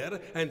Krishna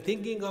there and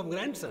thinking of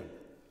grandson.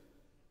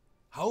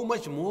 How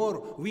much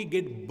more we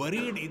get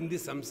buried in the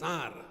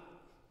samsara.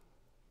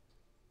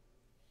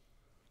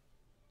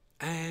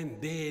 And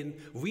then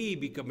we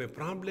become a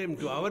problem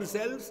to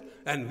ourselves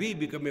and we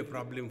become a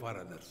problem for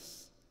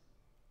others.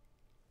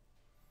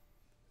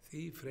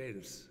 See,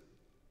 friends,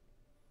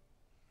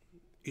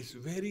 it's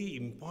very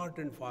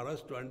important for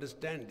us to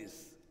understand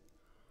this.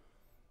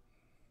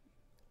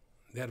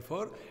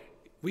 Therefore,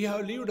 we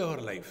have lived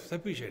our life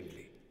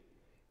sufficiently.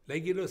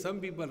 Like, some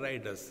people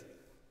write us.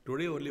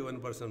 Today only one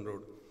person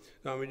wrote,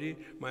 Swamiji,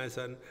 my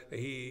son,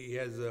 he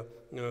has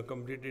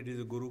completed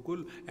his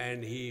Gurukul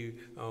and he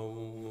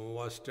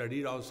was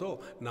studied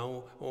also.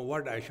 Now,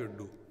 what I should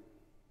do?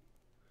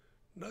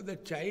 Now, the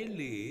child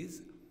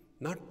is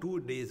not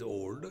 2 days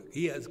old.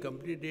 He has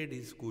completed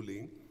his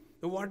schooling.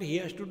 So what he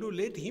has to do,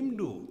 let him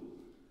do.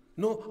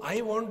 No,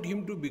 I want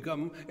him to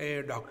become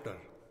a doctor.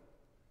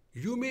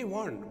 You may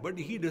want, but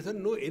he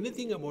doesn't know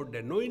anything about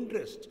that, no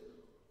interest.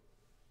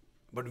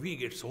 But we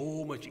get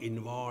so much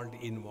involved.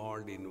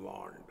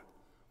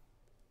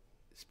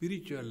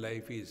 Spiritual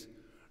life is,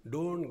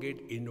 don't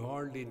get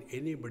involved in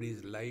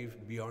anybody's life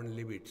beyond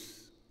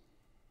limits.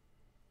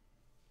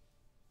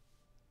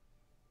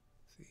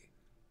 See.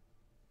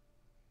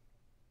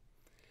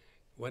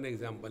 One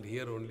example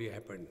here only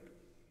happened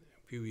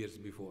a few years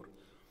before.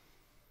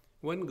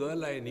 One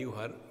girl, I knew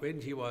her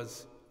when she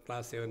was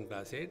class 7,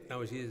 class 8.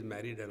 Now she is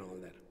married and all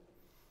that.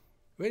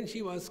 When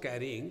she was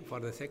carrying for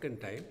the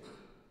second time,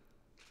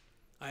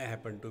 I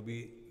happened to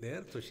be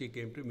there, so she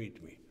came to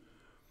meet me.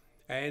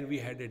 And we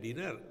had a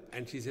dinner,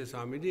 and she said,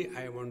 Swamiji,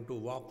 I want to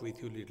walk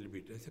with you a little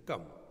bit. I said,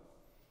 come.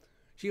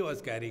 She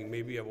was carrying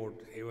maybe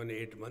about 7,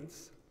 8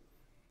 months.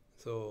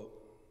 So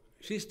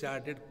she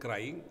started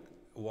crying,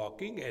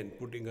 walking and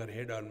putting her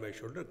head on my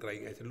shoulder,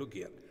 crying. I said, look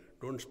here,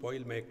 don't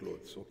spoil my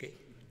clothes, okay?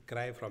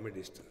 Cry from a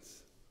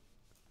distance.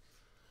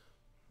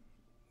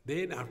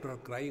 Then after her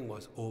crying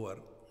was over,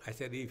 I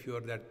said, if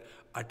that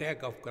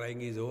attack of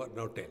crying is over,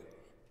 now tell.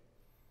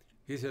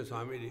 He said,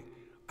 Swamiji,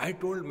 I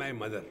told my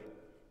mother,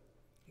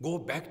 go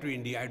back to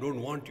India, I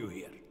don't want you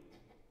here.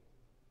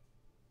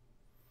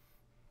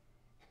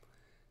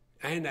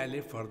 And I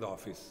left for the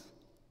office.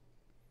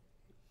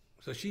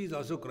 So she is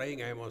also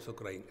crying, I am also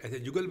crying. I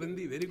said,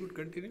 Jugalbandi, very good,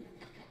 continue.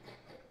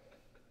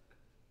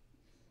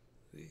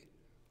 See?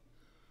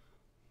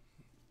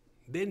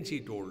 Then she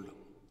told,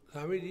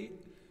 Swamiji,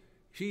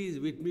 she is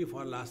with me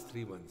for last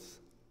 3 months.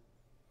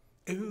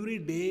 Every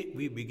day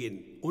we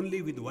begin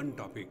only with one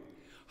topic.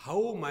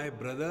 How my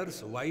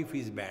brother's wife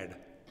is bad.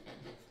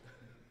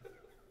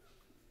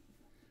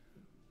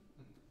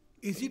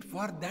 Is it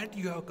for that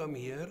you have come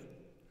here?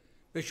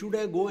 Should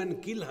I go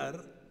and kill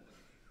her?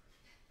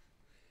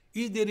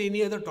 Is there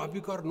any other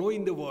topic or no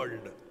in the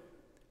world?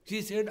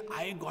 She said,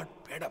 I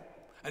got fed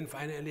up. And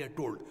finally I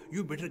told,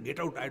 you better get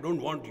out, I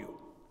don't want you.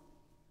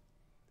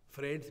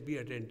 Friends, be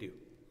attentive.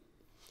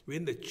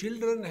 When the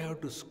children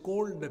have to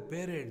scold the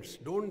parents,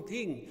 don't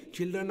think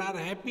children are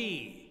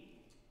happy.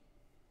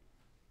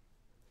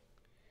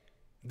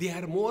 They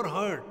are more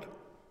hurt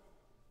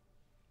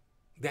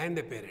than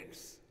the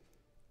parents.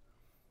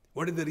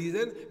 What is the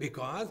reason?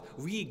 Because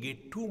we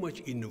get too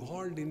much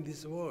involved in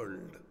this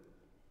world.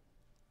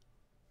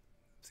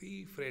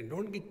 See, friend,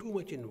 don't get too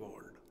much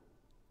involved.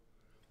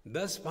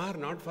 Thus far,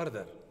 not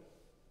further.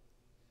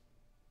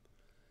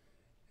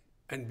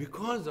 And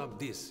because of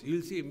this, you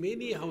will see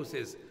many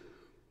houses,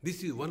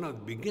 This is one of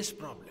the biggest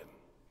problems.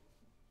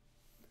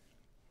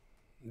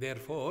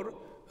 Therefore,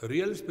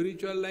 real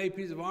spiritual life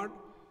is what?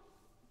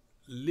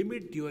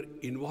 Limit your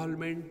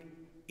involvement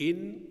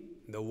in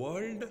the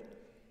world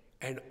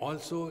and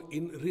also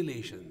in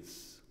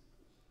relations.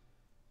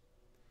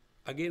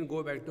 Again,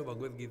 go back to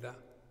Bhagavad Gita.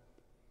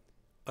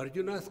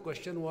 Arjuna's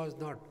question was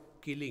not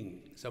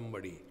killing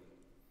somebody.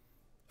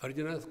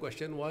 Arjuna's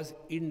question was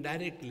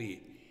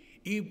indirectly,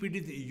 if it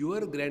is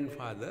your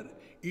grandfather,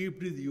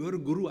 if it is your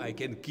guru, I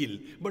can kill.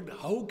 But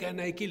how can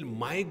I kill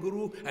my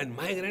guru and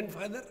my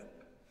grandfather?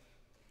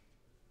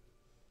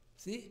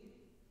 See?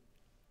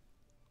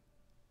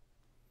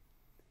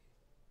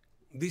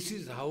 This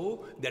is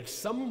how that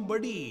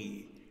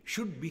somebody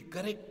should be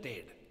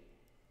corrected.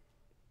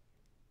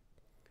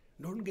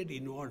 Don't get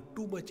involved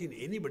too much in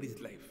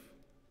anybody's life.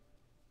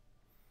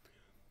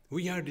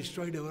 We have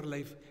destroyed our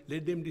life.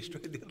 Let them destroy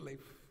their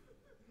life.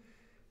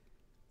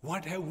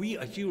 What have we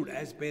achieved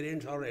as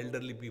parents or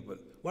elderly people?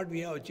 What we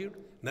have achieved?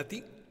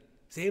 Nothing.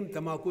 Same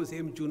tamaku,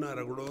 same chuna,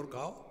 ragdo or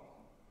khao.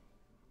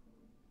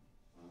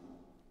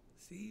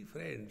 See,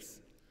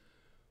 friends.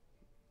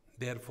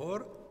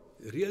 Therefore,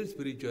 real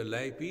spiritual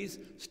life is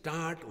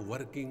start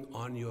working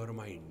on your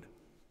mind.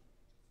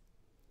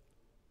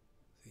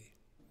 See,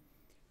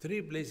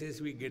 3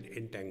 places we get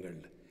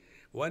entangled.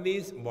 One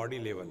is body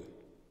level.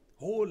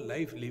 Whole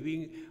life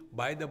living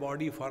by the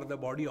body, for the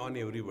body, on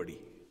everybody.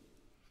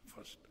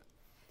 First.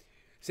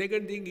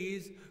 Second thing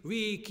is,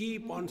 we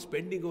keep on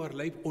spending our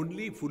life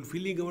only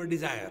fulfilling our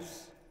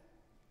desires.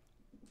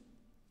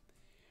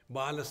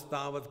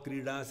 Balastavat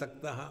krida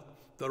saktaha,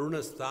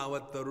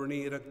 tarunastavat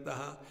taruni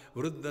raktaha,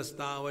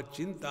 vruddhastavat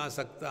chinta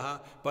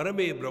saktaha,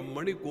 parame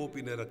brahmani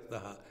kopina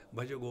raktaha,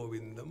 bhaja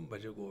govindam,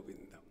 bhaja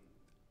govindam.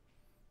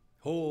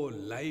 Whole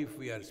life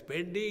we are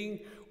spending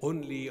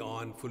only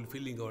on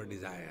fulfilling our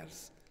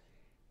desires.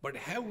 But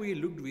have we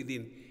looked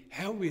within?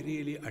 Have we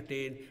really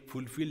attained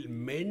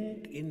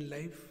fulfillment in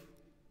life?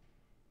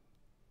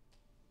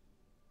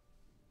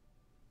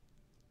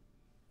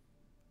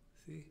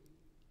 See?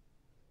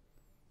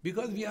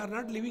 Because we are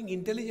not living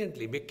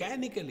intelligently,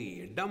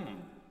 mechanically,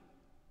 dumb.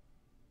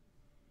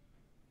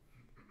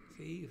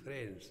 See,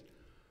 friends.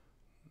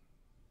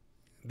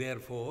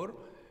 Therefore,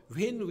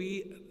 when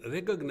we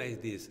recognize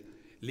this,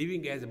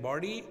 living as a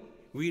body,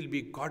 we will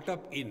be caught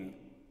up in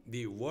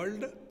the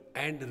world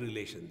and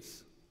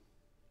relations.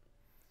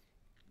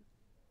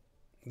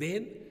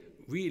 Then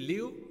we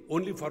live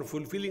only for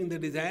fulfilling the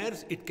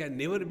desires. It can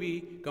never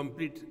be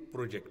complete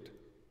project.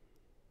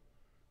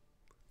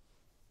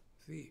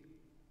 See?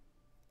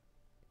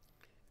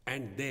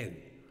 And then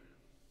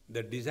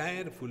the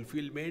desire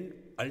fulfillment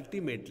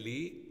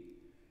ultimately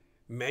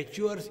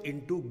matures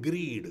into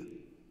greed.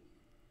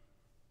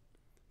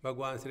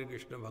 Bhagavan Sri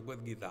Krishna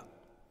Bhagavad Gita.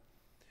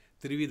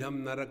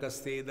 Trividham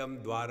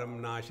narakasthedam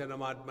dwaram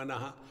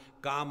nashanam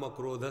kama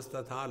krodhas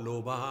tatha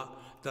lobha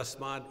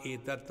tasmad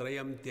etat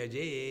trayam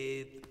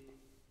tyajet.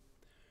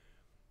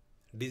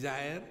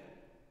 Desire,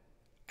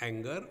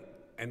 anger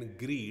and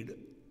greed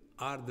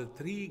are the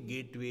 3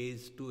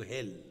 gateways to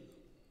hell.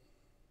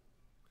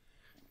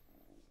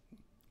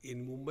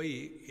 In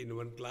Mumbai, in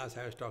one class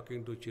I was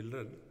talking to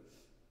children.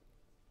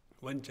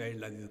 One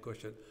child asked this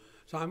question,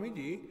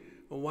 Swamiji,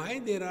 why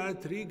there are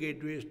 3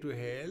 gateways to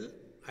hell?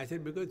 I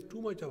said, because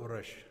too much of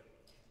rush.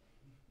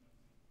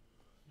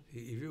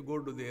 If you go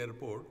to the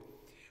airport,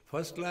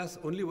 first class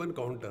only 1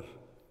 counter,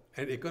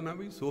 and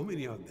economy so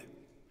many of them.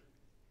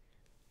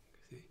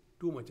 See,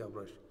 too much of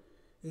rush.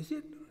 Is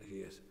it?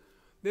 Yes.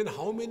 Then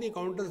how many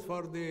counters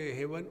for the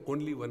heaven?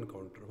 Only 1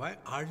 counter. Why?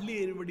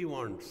 Hardly anybody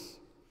wants.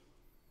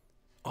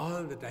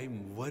 All the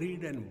time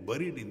worried and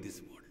buried in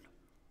this world.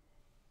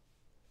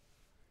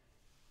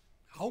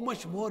 How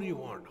much more you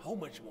want? How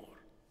much more?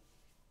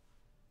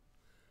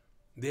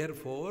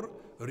 Therefore,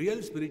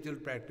 real spiritual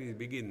practice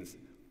begins.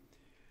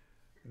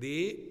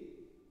 The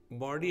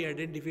body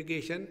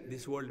identification,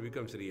 this world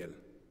becomes real.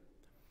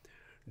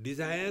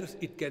 Desires,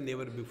 it can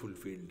never be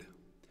fulfilled.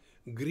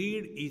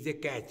 Greed is a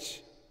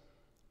catch.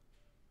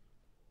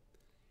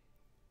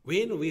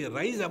 When we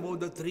rise above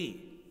the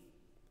 3,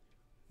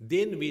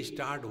 then we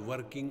start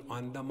working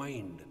on the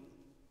mind.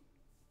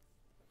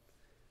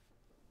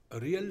 A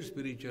real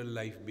spiritual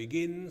life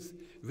begins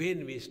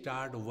when we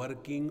start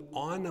working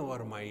on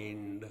our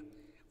mind.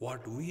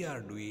 What we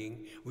are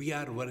doing, we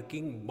are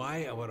working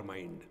by our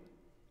mind.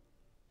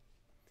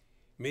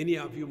 Many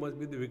of you must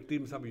be the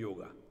victims of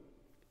yoga,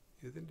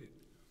 isn't it?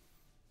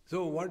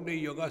 So what do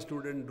yoga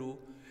students do?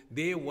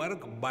 They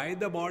work by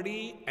the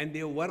body and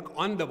they work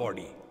on the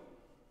body.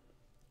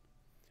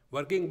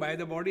 Working by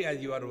the body,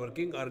 as you are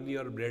working, earn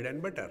your bread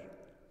and butter.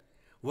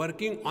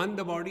 Working on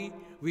the body,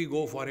 we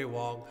go for a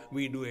walk,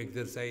 we do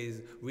exercise,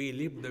 we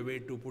lift the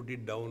weight to put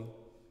it down,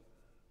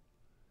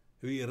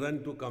 we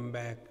run to come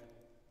back.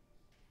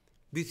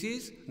 This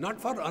is not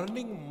for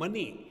earning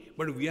money,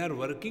 but we are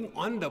working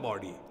on the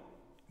body.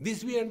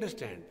 This we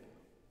understand.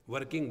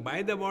 Working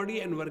by the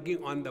body and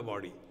working on the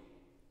body.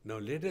 Now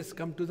let us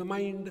come to the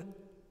mind.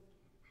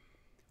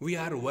 We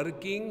are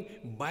working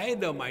by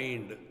the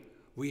mind.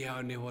 We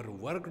have never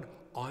worked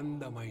on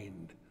the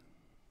mind.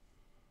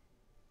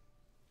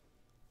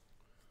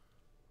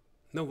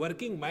 Now,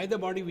 working by the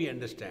body we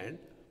understand,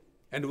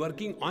 and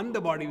working on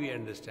the body we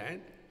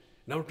understand.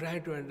 Now try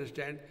to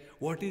understand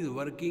what is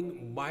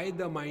working by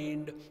the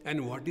mind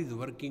and what is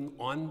working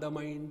on the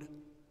mind.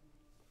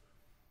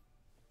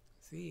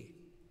 See,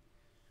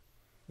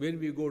 when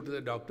we go to the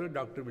doctor,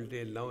 doctor will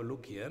tell, now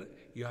look here,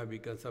 you have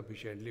become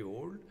sufficiently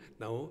old,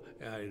 now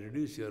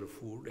reduce your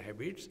food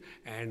habits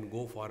and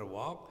go for a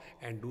walk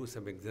and do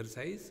some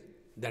exercise.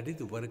 That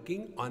is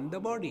working on the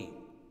body.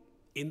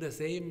 In the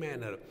same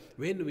manner,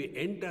 when we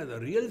enter the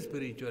real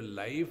spiritual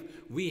life,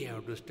 we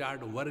have to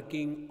start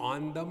working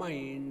on the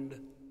mind.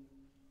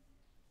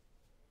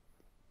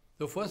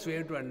 So first we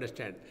have to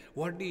understand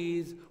what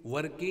is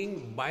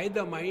working by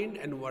the mind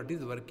and what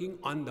is working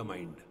on the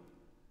mind.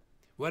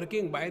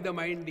 Working by the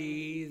mind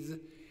is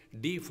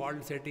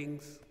default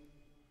settings.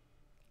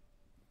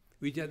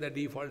 Which are the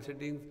default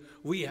settings?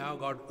 We have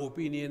got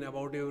opinion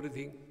about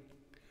everything.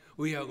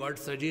 We have got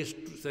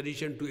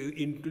suggestion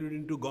to include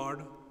into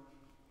God.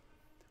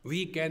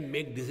 We can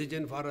make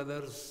decision for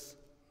others.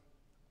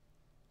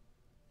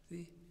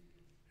 See,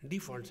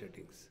 default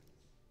settings.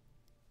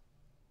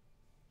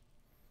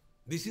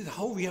 This is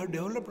how we have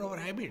developed our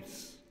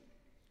habits.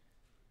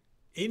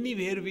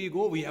 Anywhere we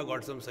go, we have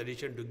got some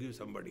suggestion to give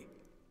somebody.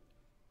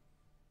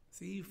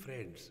 See,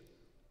 friends,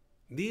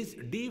 this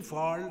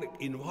default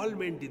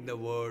involvement in the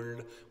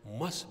world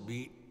must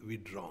be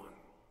withdrawn.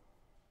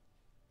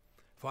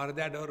 For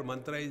that, our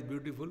mantra is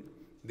beautiful.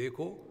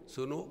 Dekho,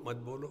 suno,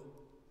 mat bolo.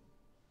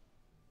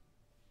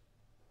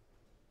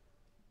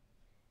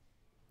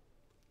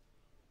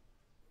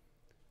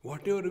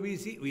 Whatever we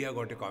see, we have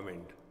got a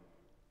comment.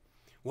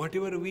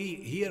 Whatever we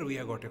hear, we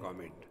have got a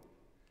comment.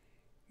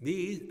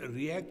 These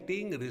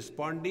reacting,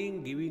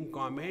 responding, giving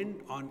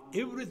comment on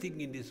everything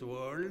in this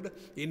world,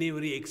 in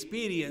every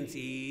experience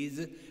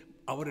is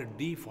our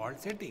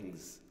default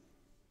settings.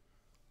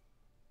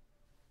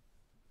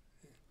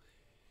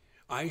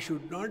 I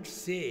should not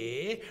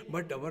say,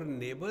 but our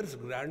neighbor's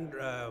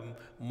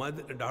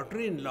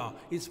daughter-in-law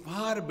is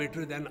far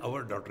better than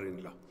our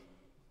daughter-in-law.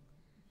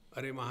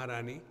 Are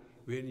Maharani,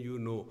 when you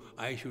know,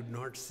 I should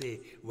not say,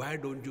 why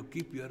don't you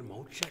keep your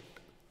mouth shut?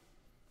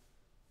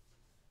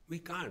 We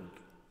can't.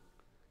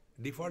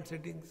 Default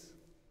settings.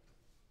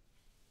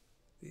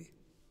 See?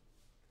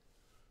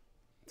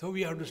 So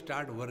we have to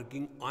start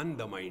working on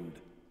the mind.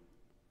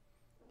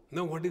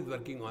 Now what is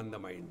working on the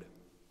mind?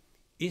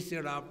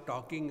 Instead of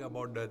talking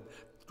about the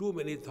too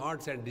many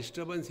thoughts and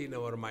disturbance in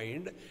our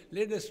mind,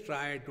 let us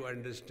try to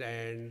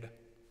understand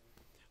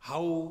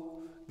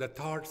how the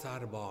thoughts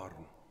are born.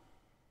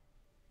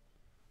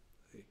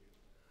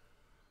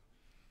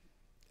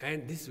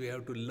 And this we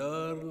have to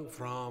learn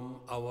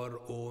from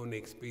our own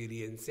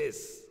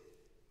experiences.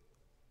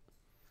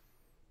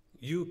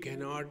 You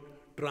cannot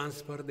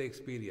transfer the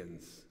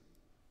experience.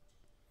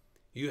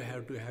 You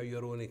have to have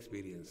your own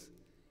experience.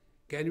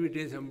 Can we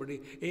tell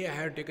somebody, hey, I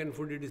have taken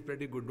food, it is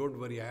pretty good, don't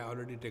worry, I have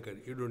already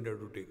taken, you don't have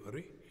to take,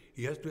 worry.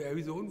 He has to have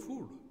his own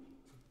food.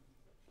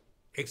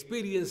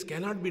 Experience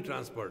cannot be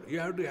transferred, you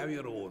have to have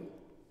your own.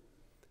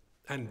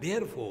 And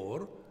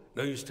therefore,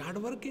 now you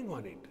start working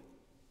on it.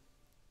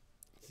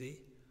 See?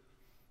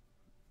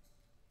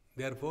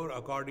 Therefore,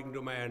 according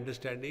to my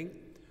understanding,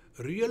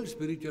 real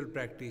spiritual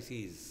practice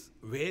is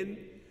when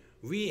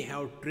we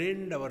have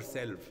trained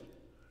ourselves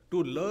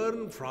to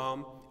learn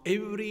from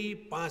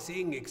every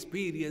passing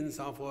experience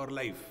of our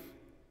life.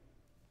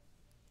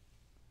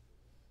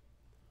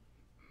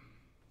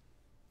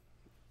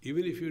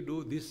 Even if you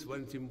do this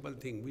one simple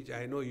thing, which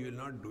I know you will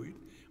not do it,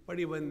 but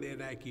even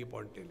then I keep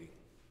on telling.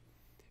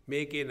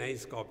 Make a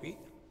nice copy,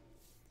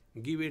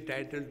 give a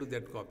title to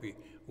that copy,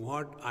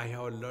 what I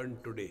have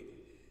learned today.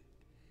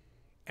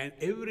 And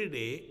every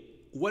day,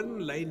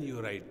 one line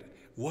you write,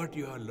 what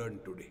you have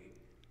learned today.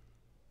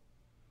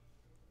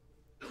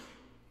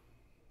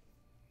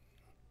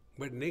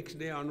 But next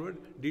day onward,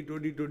 ditto,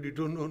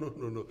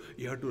 no.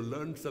 You have to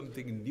learn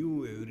something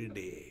new every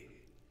day.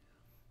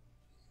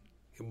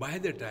 By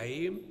the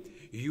time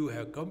you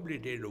have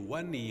completed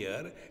 1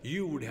 year,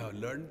 you would have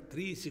learned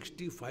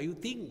 365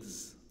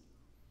 things.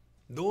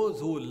 Those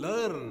who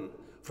learn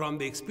from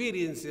the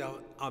experience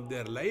of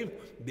their life,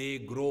 they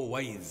grow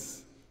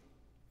wise.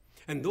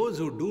 And those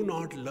who do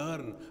not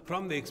learn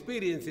from the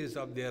experiences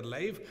of their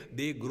life,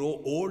 they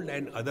grow old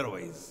and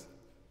otherwise.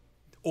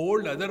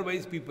 Old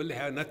otherwise people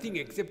have nothing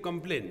except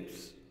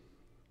complaints.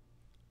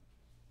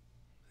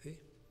 See?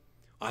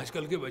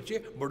 आजकल के बच्चे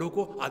बड़ों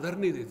को आदर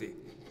नहीं देते.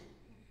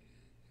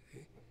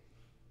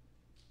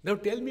 Now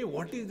tell me,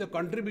 what is the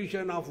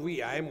contribution of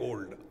we? I am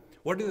old.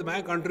 What is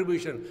my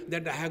contribution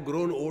that I have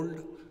grown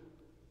old?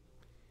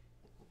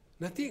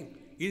 Nothing.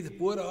 It is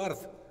poor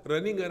earth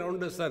running around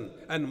the sun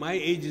and my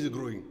age is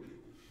growing.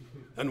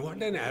 And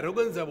what an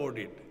arrogance about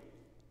it.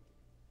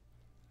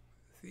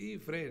 See,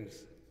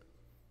 friends,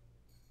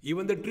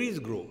 even the trees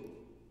grow.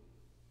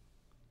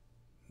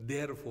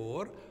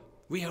 Therefore,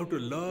 we have to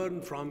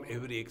learn from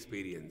every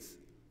experience.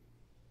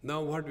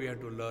 Now what we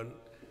have to learn?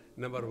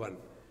 Number one,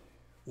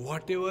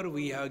 Whatever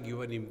we have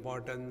given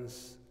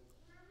importance,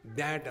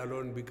 that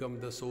alone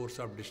becomes the source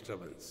of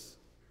disturbance.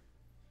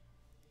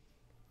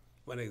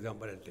 One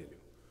example I'll tell you.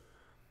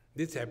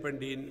 This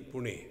happened in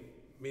Pune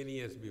many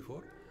years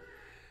before.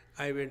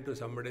 I went to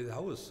somebody's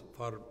house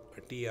for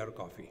tea or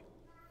coffee.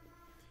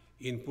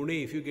 In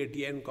Pune, if you get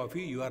tea and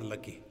coffee, you are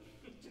lucky.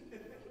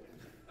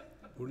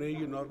 Pune,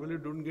 you normally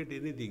don't get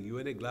anything,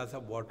 even a glass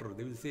of water.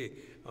 They will say,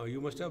 oh,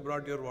 you must have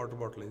brought your water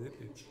bottle, isn't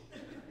it?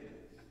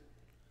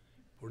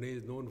 Pune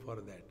is known for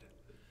that.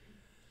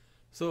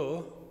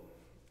 So,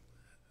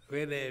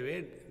 when I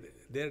went,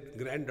 their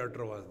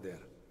granddaughter was there.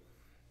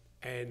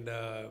 And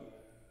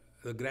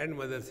the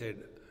grandmother said,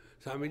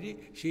 Swamiji,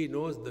 she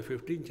knows the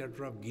 15th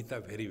chapter of Gita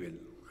very well.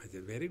 I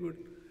said, very good.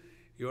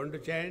 You want to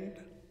chant?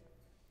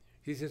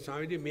 She said,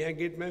 Swamiji, may I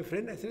get my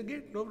friend? I said,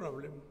 get, no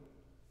problem.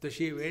 So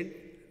she went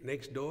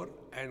next door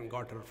and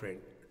got her friend.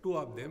 Two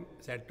of them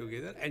sat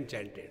together and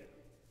chanted.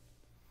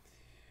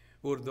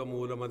 Urdhva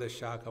Moola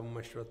Madashakam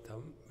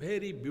Ashwatham,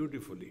 very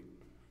beautifully.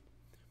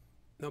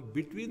 Now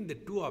between the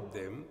two of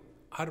them,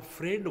 her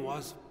friend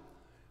was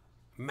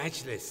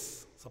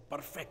matchless, so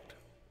perfect.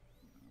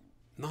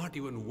 Not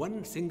even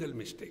one single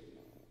mistake.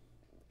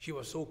 She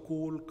was so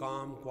cool,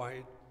 calm,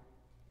 quiet,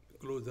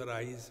 closed her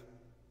eyes,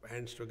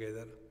 hands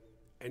together,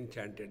 and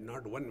chanted,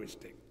 not one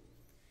mistake.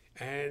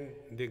 And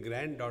the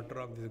granddaughter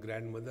of this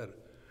grandmother,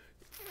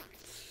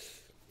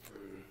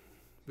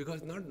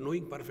 because not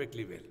knowing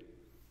perfectly well.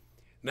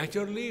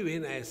 Naturally,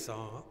 when I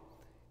saw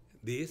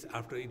this,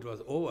 after it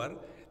was over,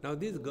 now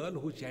this girl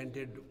who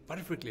chanted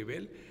perfectly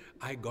well,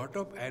 I got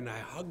up and I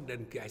hugged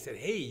and I said,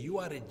 hey, you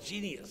are a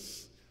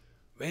genius.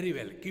 Very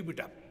well, keep it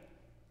up.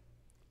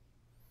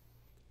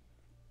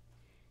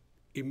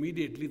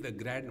 Immediately the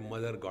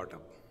grandmother got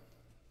up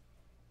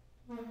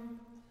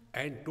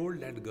and told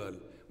that girl,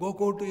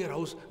 go to your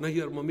house, now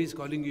your mummy is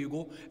calling you,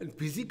 go. And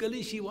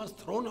physically she was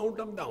thrown out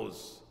of the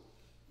house.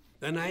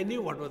 Then I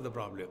knew what was the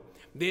problem.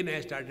 Then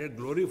I started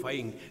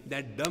glorifying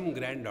that dumb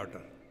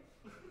granddaughter.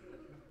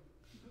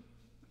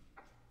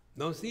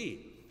 Now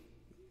see,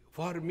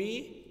 for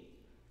me,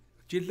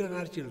 children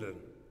are children.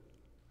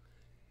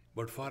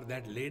 But for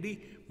that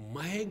lady,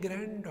 my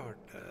granddaughter.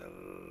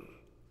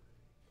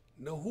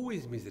 Now who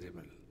is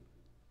miserable?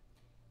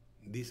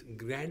 This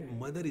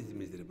grandmother is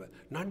miserable,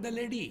 not the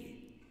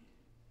lady.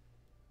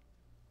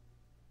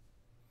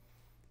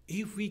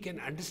 If we can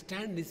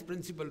understand this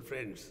principle,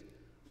 friends,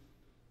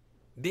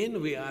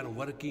 then we are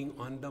working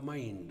on the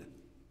mind.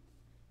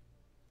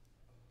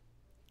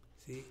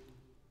 See?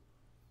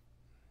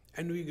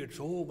 And we get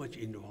so much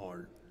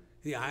involved.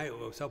 See, I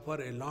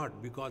suffer a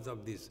lot because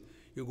of this.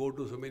 You go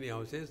to so many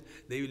houses,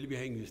 they will be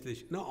having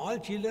useless. Now all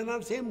children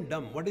are same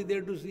dumb. What is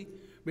there to see?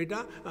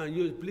 Beta,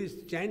 you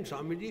please chant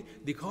Swamiji,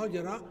 dikhao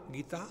jara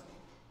Gita.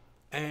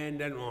 And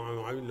then,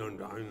 I will not,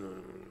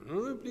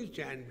 no, please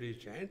chant.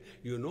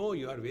 You know,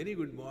 you are very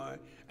good boy.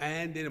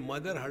 And then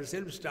mother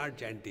herself start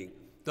chanting.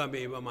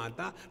 Tameva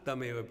mata,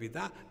 tameva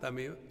pita,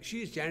 tameva.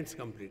 She chants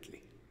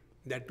completely.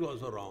 That too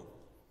also wrong.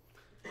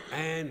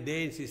 And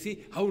then she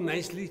see how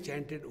nicely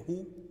chanted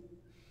who?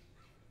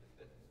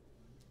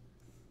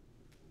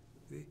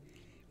 See?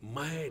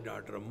 My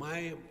daughter,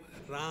 my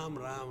Ram.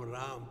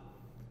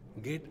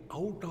 Get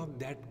out of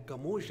that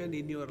commotion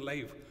in your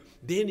life.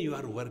 Then you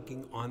are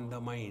working on the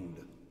mind.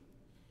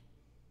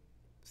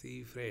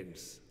 See,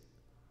 friends,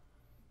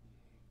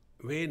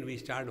 when we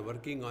start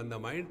working on the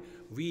mind,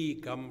 we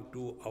come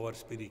to our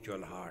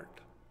spiritual heart.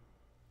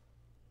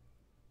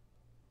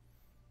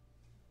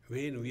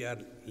 When we are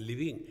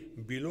living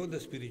below the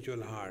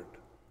spiritual heart,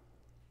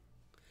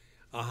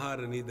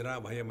 ahara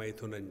nidra bhaya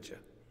maithunancha.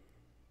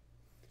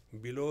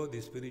 Below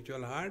the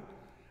spiritual heart,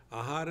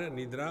 ahara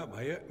nidra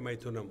bhaya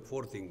maithunam,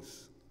 4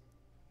 things.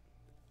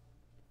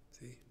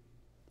 See?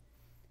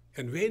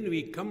 And when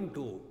we come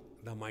to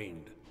the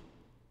mind,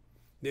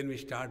 then we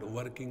start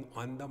working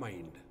on the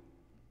mind.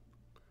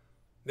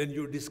 Then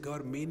you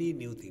discover many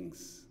new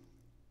things.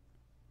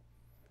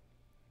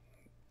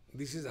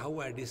 This is how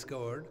I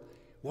discovered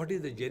what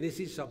is the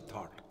genesis of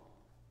thought.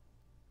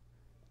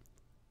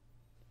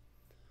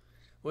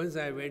 Once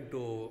I went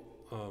to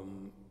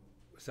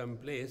some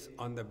place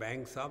on the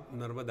banks of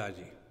Narmada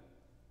Ji.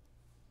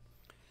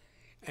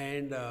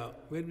 And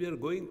when we were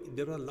going,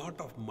 there was a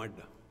lot of mud.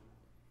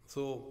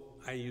 So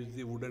I used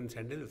the wooden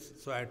sandals,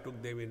 so I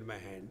took them in my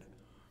hand.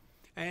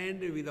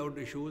 And without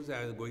the shoes,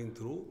 I was going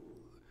through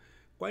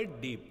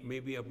quite deep,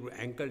 maybe up to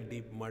ankle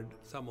deep mud.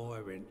 Somehow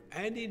I went.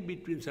 And in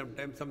between,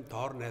 sometimes some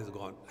thorn has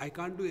gone. I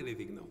can't do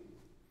anything now.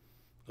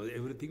 So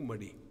everything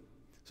muddy.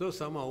 So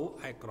somehow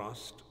I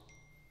crossed,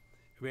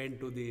 went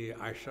to the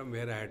ashram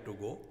where I had to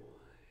go.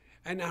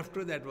 And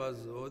after that was,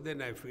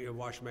 then I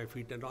washed my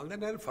feet and all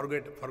that, and I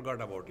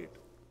forgot about it.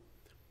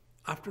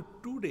 After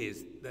 2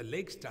 days,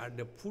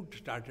 the foot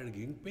started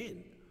giving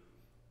pain.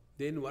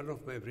 Then one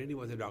of my friends, he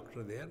was a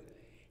doctor there,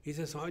 he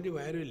said, Swamiji,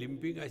 why are you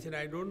limping? I said,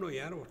 I don't know,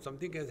 yaar,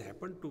 something has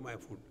happened to my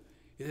foot.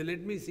 He said,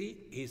 let me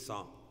see. He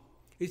saw.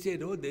 He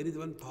said, oh, there is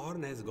one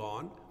thorn has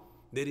gone,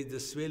 there is the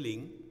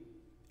swelling,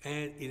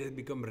 and it has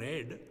become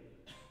red,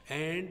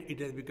 and it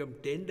has become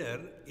tender.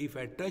 If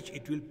I touch,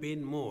 it will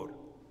pain more.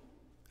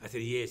 I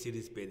said, yes, it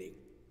is paining.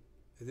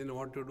 I said,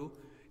 what to do?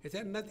 He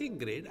said, nothing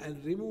great. I'll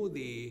remove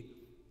the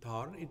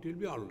thorn. It will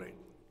be all right.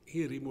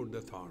 He removed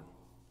the thorn.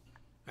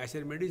 I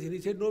said, medicine? He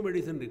said, no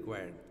medicine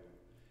required.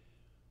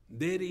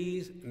 There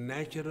is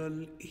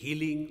natural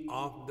healing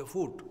of the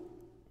foot.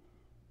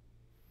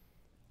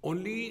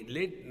 Only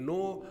let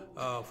no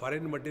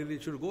foreign material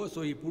should go,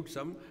 so he put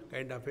some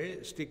kind of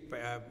a stick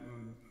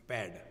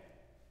pad.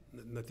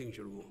 Nothing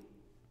should go.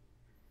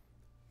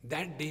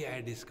 That day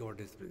I discovered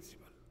this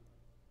principle.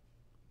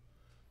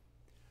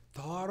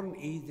 Thorn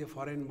is a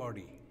foreign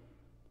body.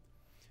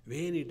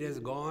 When it has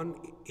gone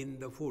in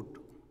the foot,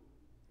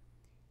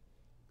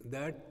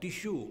 the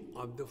tissue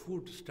of the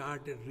foot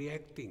started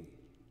reacting.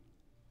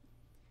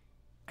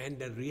 And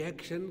the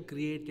reaction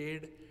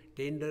created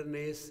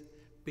tenderness,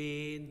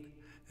 pain,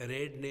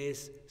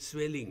 redness,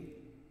 swelling.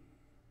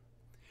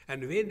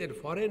 And when that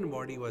foreign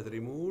body was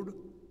removed,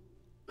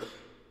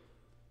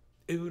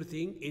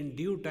 everything in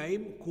due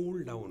time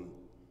cooled down.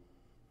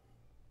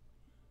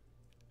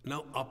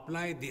 Now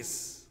apply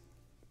this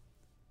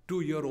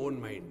to your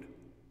own mind.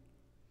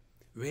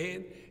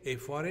 When a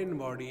foreign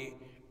body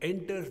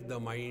enters the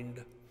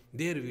mind,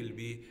 there will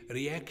be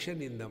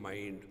reaction in the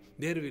mind.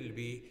 There will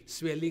be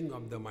swelling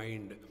of the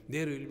mind.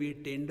 There will be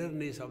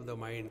tenderness of the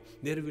mind.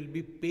 There will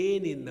be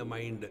pain in the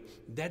mind.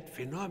 That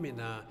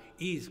phenomena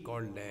is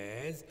called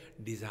as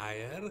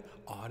desire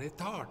or a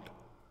thought.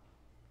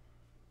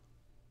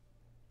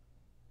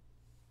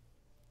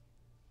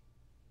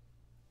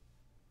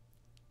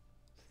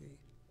 See?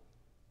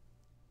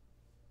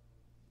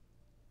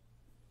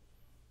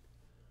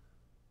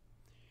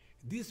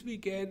 This we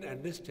can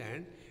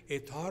understand. A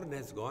thorn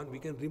has gone, we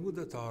can remove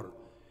the thorn.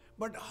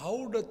 But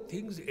how do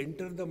things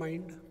enter the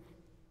mind?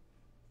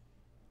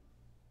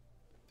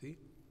 See,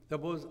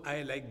 suppose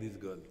I like this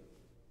girl.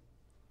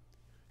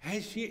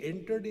 Has she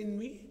entered in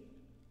me?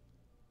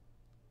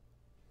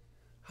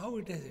 How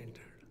it has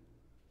entered?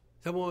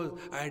 Suppose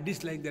I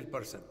dislike that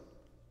person.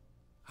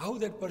 How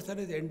that person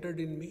has entered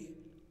in me?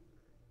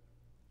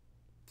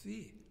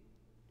 See.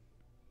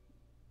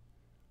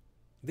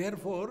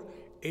 Therefore,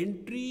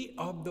 entry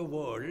of the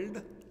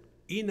world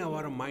in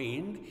our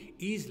mind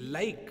is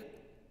like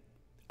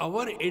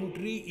our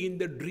entry in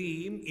the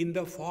dream in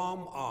the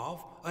form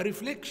of a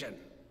reflection.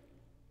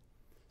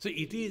 So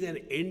it is an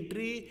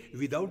entry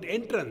without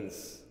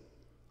entrance.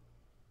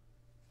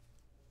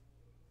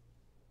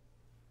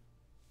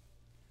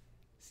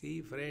 See,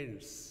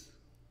 friends,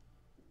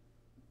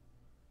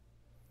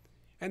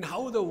 and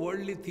how the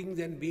worldly things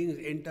and beings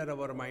enter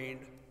our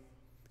mind.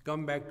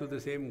 Come back to the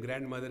same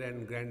grandmother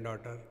and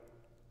granddaughter.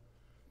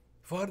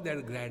 For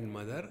that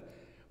grandmother,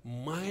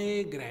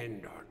 my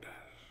granddaughter.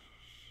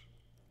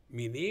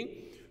 Meaning,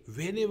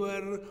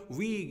 whenever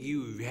we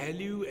give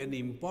value and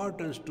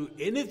importance to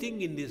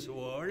anything in this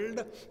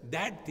world,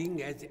 that thing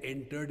has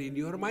entered in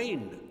your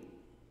mind.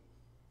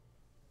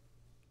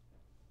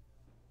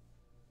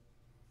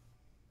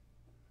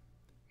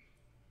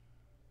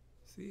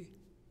 See?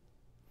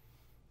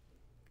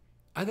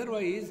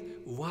 Otherwise,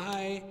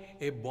 why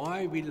a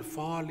boy will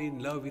fall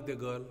in love with a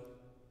girl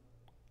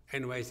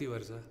and vice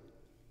versa?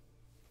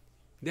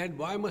 That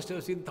boy must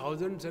have seen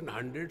thousands and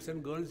hundreds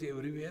and girls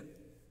everywhere.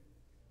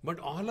 But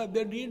all of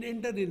them didn't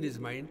enter in his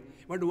mind.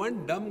 But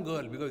one dumb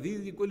girl, because he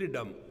is equally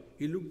dumb,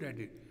 he looked at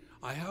it.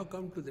 I have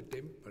come to the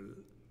temple,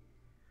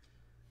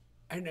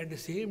 and at the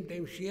same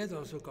time she has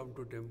also come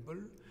to temple.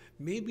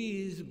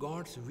 Maybe it is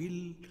God's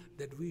will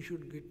that we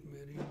should get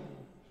married.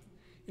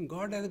 And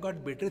God has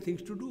got better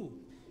things to do.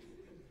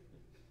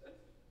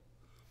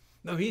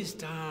 Now he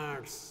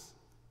starts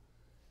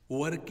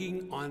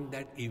working on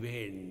that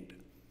event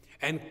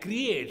and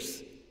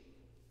creates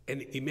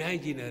an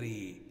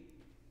imaginary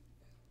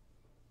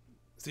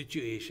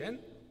situation.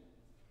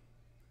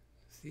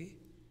 See?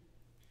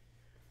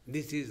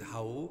 This is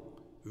how,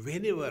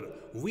 whenever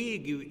we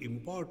give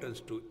importance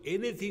to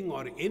anything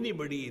or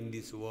anybody in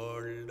this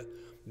world,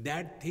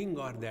 that thing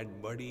or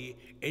that body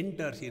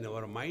enters in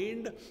our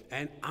mind,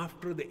 and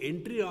after the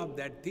entry of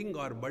that thing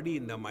or body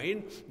in the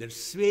mind, that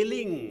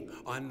swelling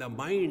on the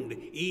mind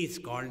is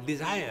called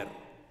desire.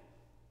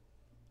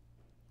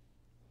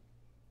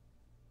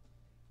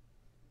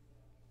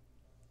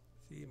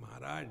 See,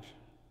 Maharaj,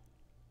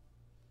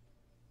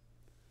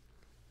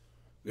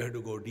 we have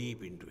to go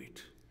deep into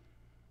it.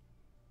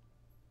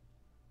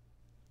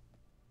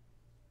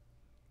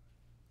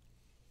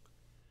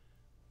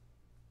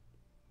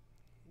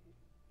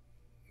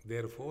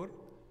 Therefore,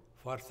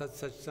 for such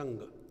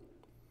satsanga,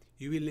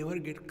 you will never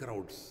get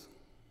crowds.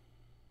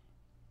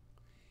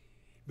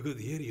 Because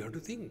here you have to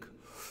think,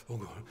 oh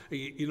God,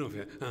 you know,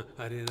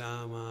 Hare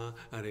Rama,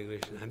 Hare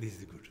Krishna, this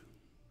is good.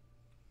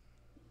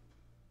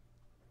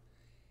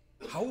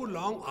 How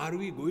long are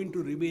we going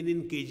to remain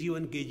in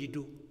KG1,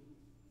 KG2?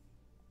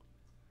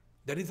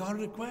 That is all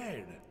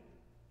required.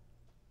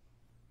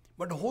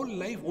 But whole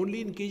life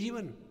only in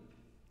KG1.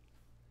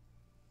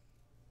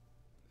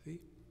 See,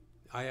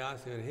 I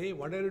asked her, hey,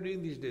 what are you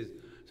doing these days?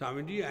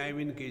 Swamiji, I am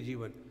in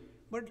KG1.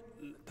 But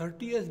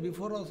 30 years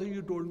before also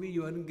you told me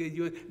you are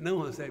engaged. Now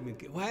also I am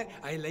engaged. Why?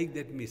 I like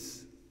that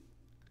miss.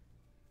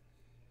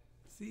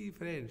 See,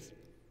 friends,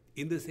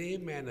 in the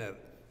same manner,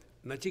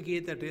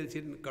 Nachiketa tells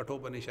in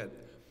Kathopanishad,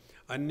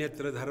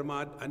 Anyatra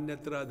dharmad,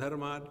 anyatra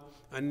adharmad,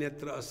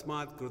 anyatra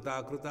asmat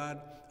kruta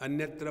krutad,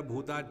 anyatra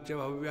bhutacha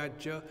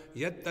bhavyach,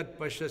 yat tat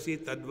pashyasi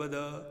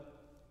tadvada.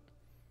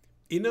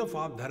 Enough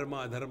of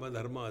dharma, dharma,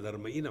 dharma,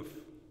 dharma, enough.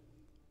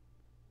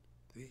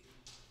 See?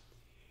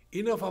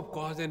 Enough of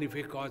cause and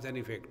effect, cause and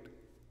effect.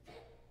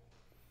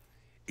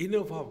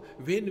 Enough of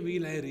when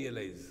will I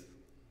realize?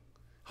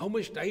 How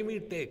much time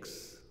it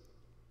takes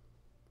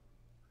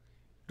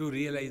to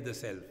realize the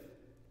self?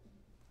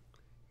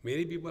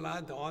 Many people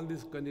ask all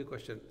this kind of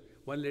question.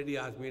 One lady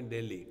asked me in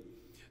Delhi,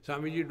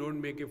 Swamiji,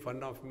 don't make a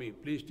fun of me.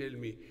 Please tell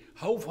me,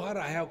 how far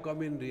I have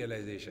come in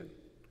realization?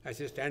 I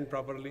said, stand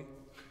properly.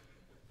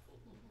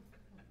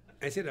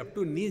 I said, up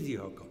to knees you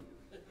have come.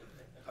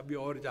 Abhi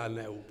aur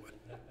chalna hai upar.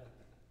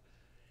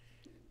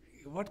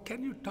 What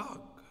can you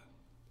talk?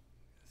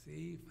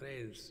 See,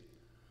 friends,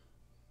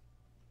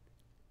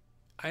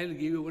 I'll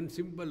give you one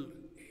simple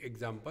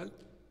example.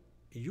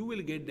 You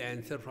will get the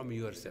answer from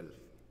yourself.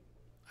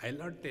 I'll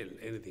not tell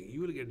anything.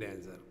 You will get the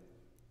answer.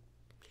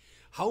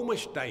 How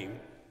much time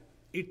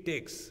it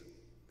takes,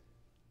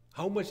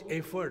 how much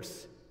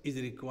efforts is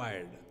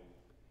required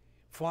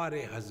for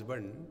a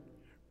husband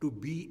to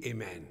be a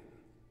man?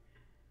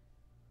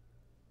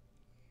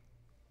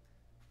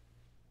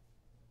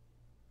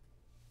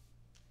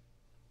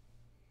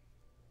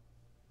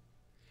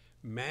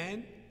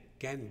 Man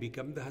can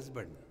become the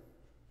husband.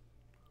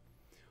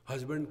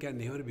 Husband can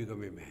never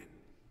become a man.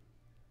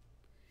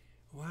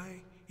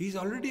 Why? He is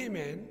already a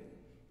man.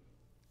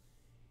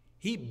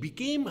 He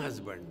became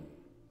husband.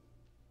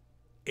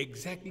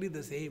 Exactly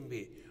the same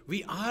way.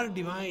 We are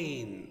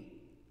divine.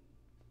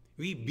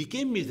 We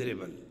became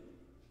miserable.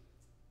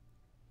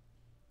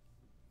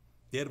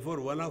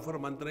 Therefore, one of our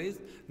mantra is,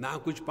 na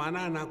kuch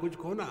pana, na kuch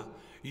khona.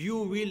 You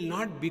will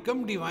not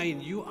become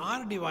divine. You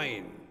are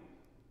divine.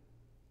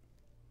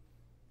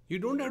 You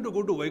don't have to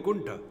go to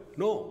Vaikuntha.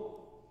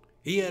 No.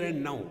 Here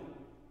and now.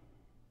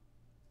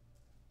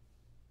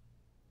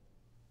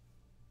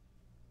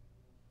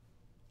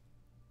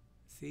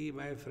 See,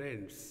 my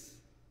friends,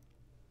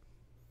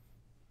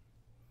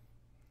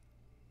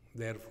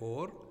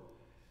 therefore,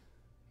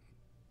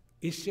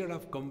 instead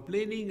of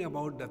complaining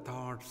about the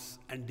thoughts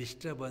and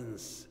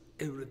disturbance,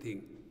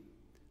 everything,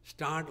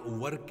 start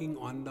working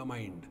on the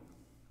mind.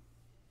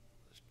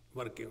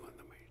 Working on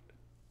the mind.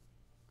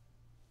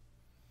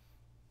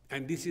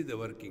 And this is the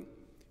working.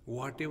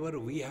 Whatever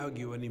we have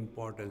given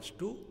importance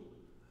to,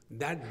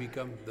 that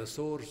becomes the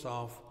source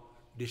of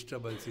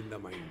disturbance in the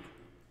mind.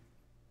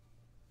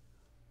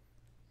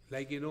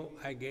 Like,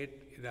 I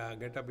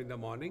get up in the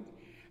morning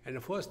and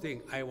the first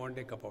thing, I want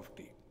a cup of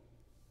tea.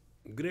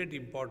 Great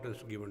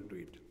importance given to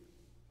it.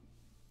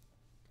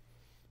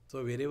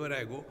 So wherever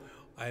I go,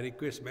 I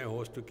request my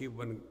host to keep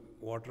one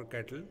water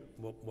kettle,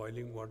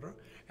 boiling water,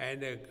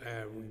 and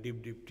a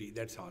deep tea.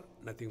 That's all,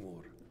 nothing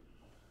more.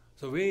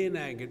 So when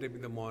I get up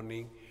in the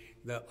morning,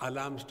 the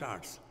alarm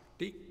starts.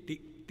 Tick,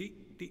 tick, tick,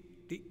 tick,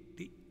 tick,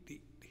 tick,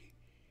 tick, tick.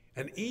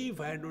 And if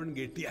I don't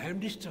get tea, I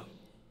am disturbed.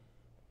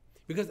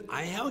 Because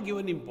I have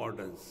given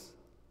importance.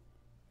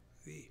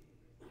 See,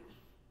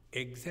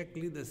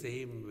 exactly the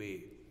same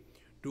way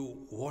to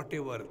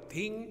whatever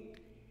thing,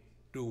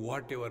 to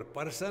whatever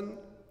person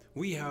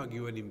we have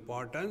given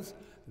importance,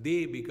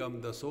 they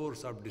become the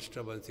source of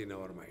disturbance in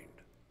our mind.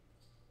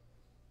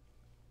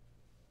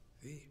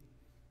 See?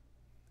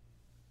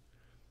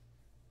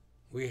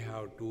 We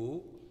have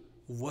to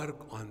work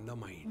on the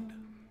mind.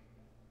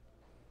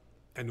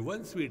 And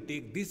once we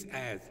take this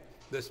as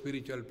the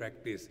spiritual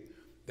practice,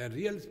 the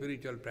real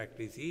spiritual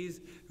practice is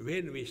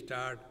when we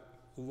start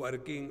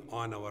working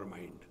on our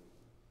mind.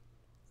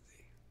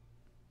 See?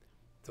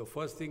 So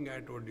first thing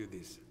I told you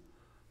this.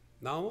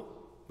 Now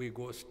we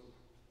go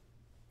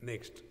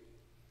next.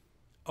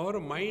 Our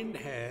mind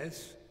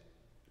has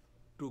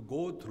to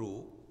go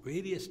through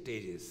various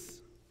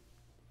stages.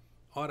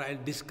 Or I'll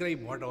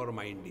describe what our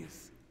mind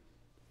is.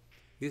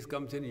 This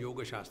comes in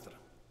Yoga Shastra.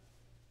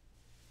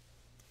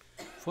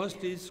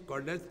 First is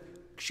called as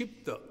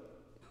Kshipta.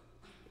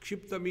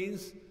 Kshipta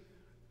means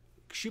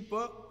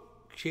Kshipa,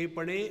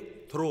 Kshepane,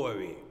 throw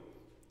away.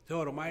 So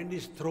our mind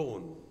is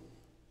thrown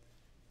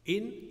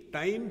in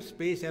time,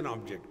 space and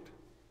object.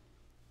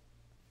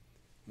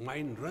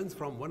 Mind runs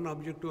from one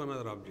object to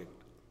another object.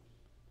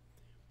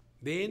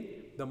 Then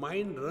the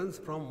mind runs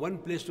from one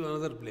place to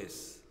another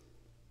place.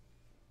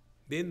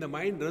 Then the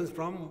mind runs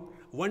from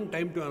one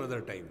time to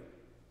another time.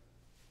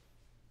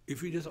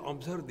 If you just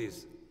observe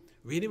this,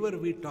 whenever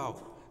we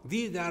talk,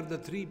 these are the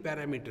three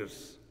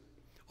parameters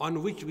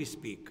on which we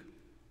speak.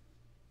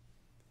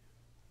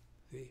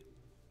 See?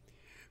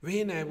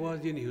 When I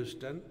was in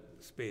Houston,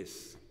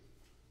 space,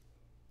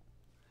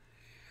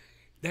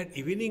 that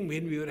evening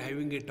when we were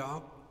having a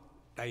talk,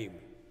 time.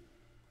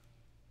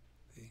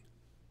 See?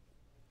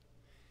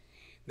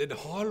 That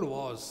hall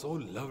was so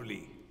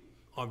lovely,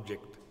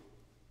 object.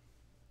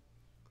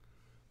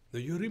 Now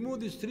you remove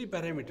these three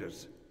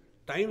parameters,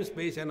 time,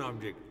 space and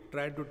object.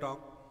 Try to talk.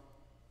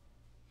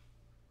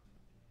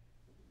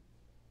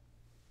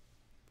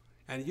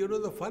 And you know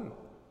the fun.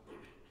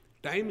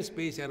 Time,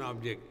 space and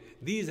object.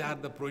 These are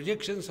the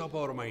projections of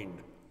our mind.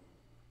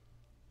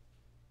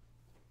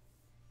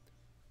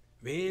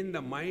 When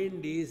the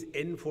mind is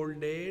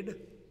enfolded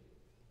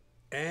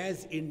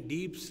as in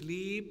deep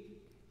sleep,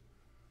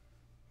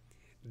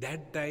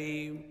 that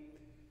time,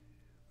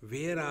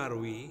 where are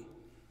we?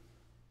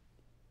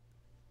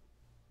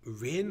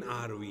 When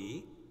are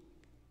we?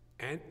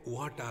 And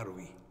what are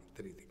we?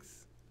 Three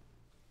things.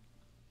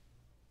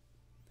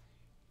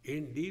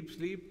 In deep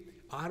sleep,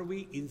 are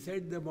we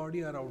inside the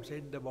body or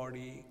outside the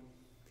body?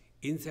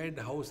 Inside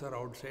the house or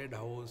outside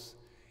house?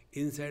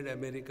 Inside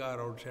America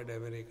or outside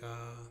America?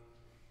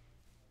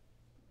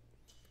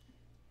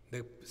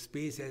 The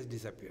space has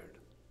disappeared.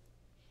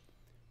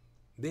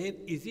 Then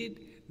is it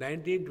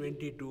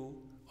 1922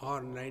 or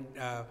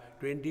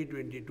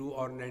 2022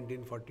 or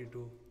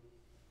 1942?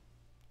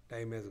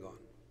 Time has gone.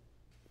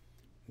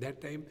 That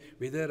time,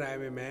 whether I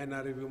am a man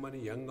or a woman,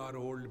 young or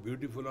old,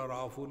 beautiful or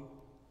awful,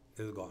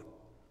 is gone.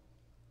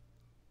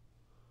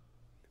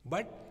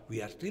 But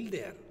we are still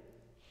there.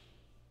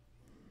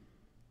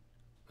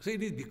 So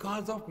it is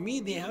because of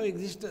me they have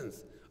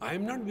existence. I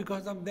am not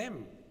because of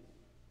them.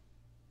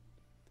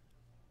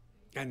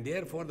 And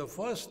therefore the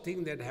first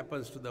thing that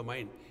happens to the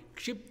mind,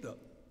 kshipta,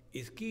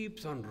 is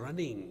keeps on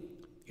running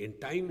in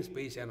time,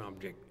 space and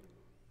object.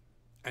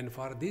 And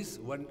for this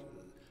one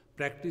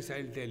practice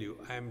I'll tell you,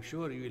 I am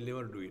sure you will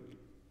never do it.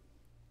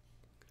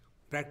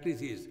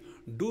 Practice is,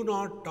 do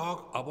not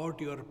talk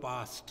about your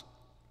past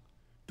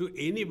to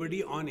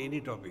anybody on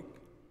any topic.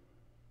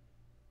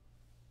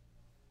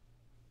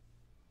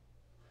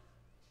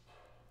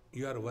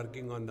 You are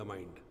working on the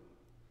mind.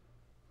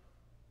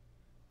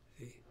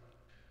 See?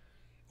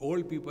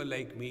 Old people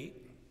like me,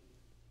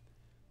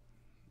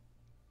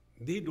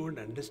 they don't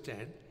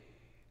understand.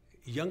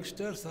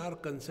 Youngsters are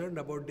concerned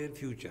about their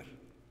future.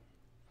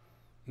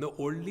 Now,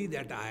 only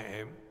that I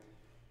am,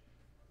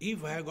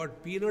 if I have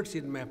got peanuts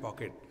in my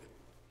pocket,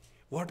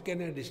 what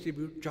can I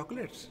distribute?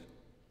 Chocolates.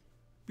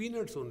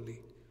 Peanuts only.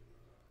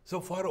 So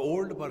for an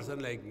old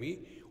person like me,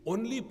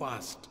 only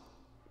past.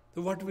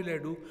 So what will I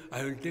do?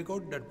 I will take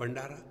out that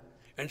bandara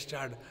and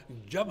start,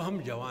 Jab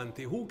hum jawan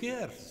the, who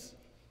cares?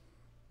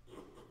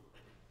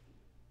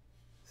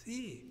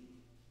 See,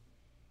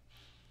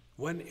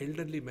 one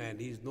elderly man,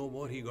 he is no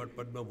more, he got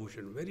Padma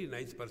Bhushan, very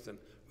nice person,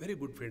 very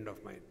good friend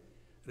of mine.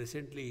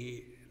 Recently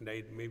he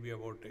died, maybe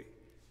about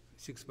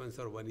 6 months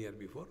or 1 year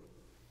before.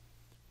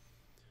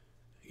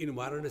 In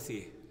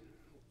Varanasi,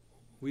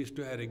 we used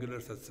to have regular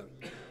satsang.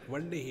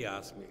 One day he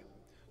asked me,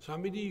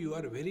 Swamiji, you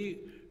are very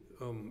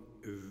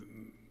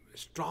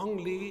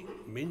strongly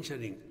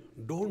mentioning,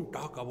 don't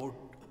talk about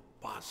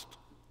past.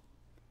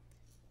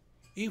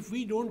 If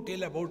we don't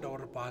tell about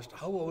our past,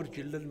 how our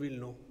children will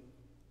know?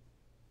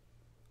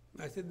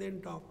 I said,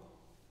 then talk.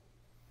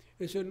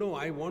 He said, no,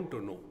 I want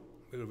to know.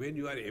 Because when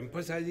you are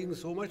emphasizing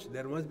so much,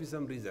 there must be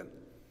some reason.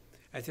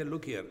 I said,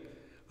 look here,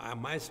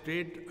 my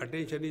straight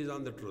attention is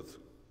on the truth,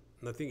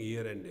 nothing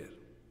here and there.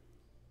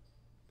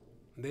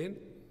 Then,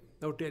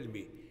 now tell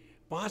me,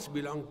 past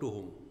belonged to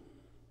whom?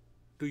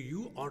 To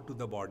you or to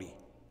the body?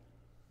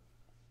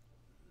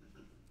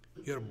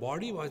 Your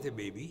body was a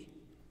baby,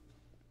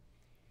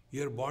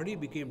 your body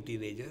became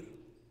teenager,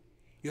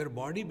 your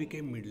body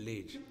became middle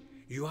age.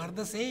 You are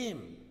the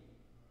same.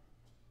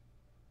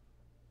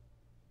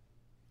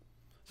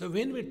 So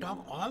when we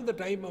talk all the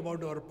time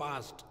about our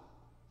past,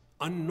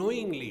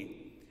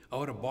 unknowingly,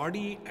 our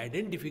body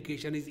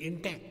identification is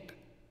intact.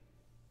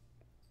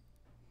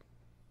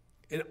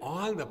 And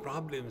all the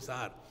problems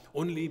are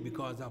only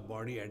because of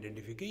body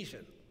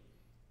identification.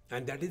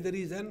 And that is the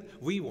reason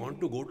we want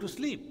to go to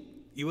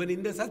sleep, even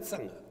in the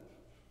satsanga.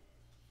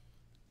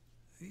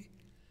 See?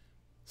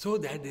 So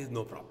that is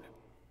no problem.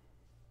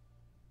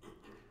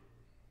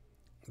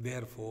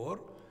 Therefore,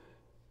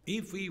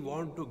 if we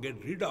want to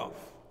get rid of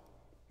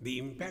the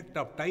impact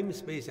of time,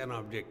 space and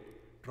object,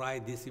 try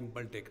this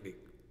simple technique.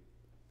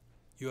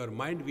 Your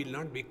mind will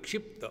not be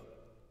kshipta.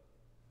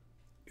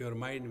 Your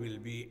mind will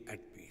be at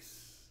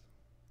peace.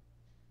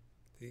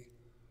 See?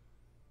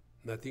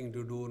 Nothing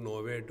to do,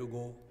 nowhere to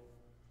go.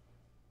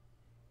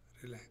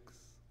 Relax.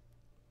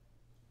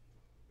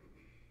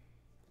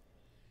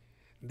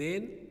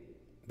 Then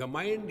the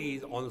mind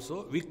is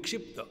also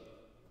vikshipta.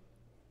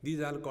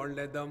 These are called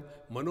as the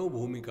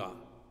manobhumika.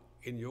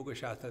 In Yoga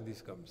Shastra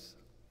this comes.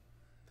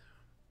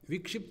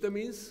 Vikshipta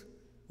means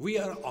we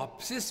are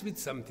obsessed with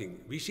something.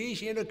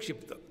 Visheshena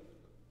kshipta.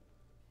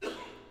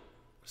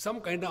 Some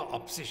kind of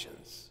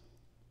obsessions.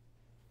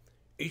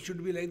 It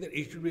should be like that,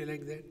 it should be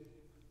like that.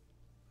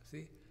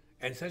 See?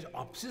 And such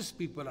obsessed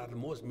people are the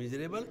most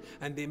miserable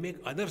and they make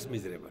others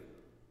miserable.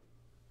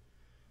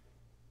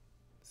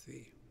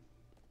 See?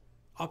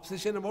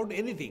 Obsession about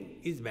anything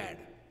is bad.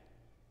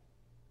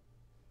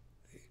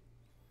 See?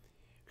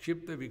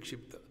 Kshipta,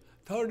 vikshipta.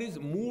 Third is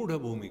moodha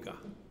bhumika.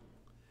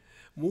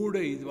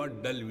 Moodha is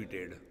what?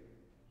 Dull-witted.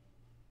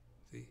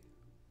 See?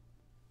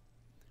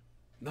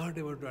 not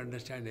able to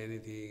understand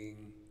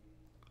anything.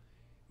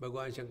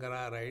 Bhagavan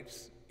Shankara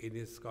writes in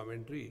his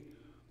commentary,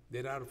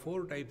 there are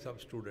 4 types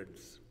of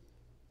students.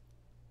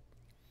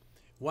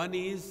 One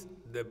is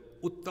the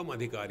Uttam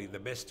Adhikari, the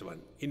best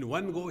one. In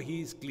one go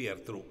he is clear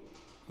through,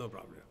 no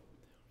problem.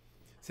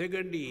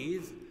 Second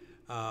is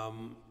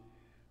Madhyam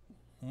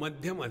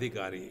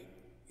Adhikari.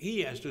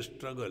 He has to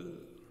struggle.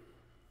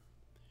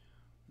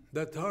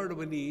 The third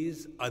one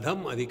is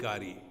Adham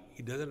Adhikari.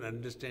 He doesn't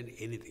understand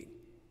anything,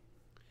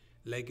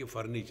 like a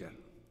furniture.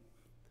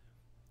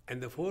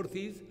 And the fourth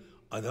is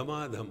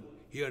Adhamadham.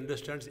 He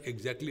understands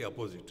exactly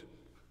opposite.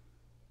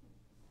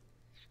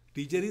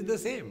 Teacher is the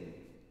same.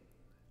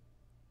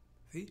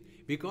 See?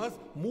 Because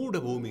Moodha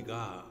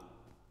Bhumika,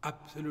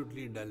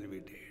 absolutely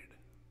dull-witted.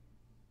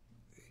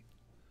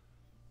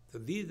 So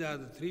these are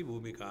the 3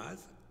 bhumikas.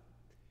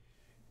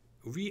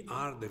 We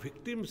are the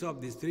victims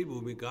of these 3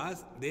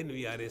 bhumikas, then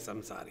we are a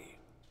samsari.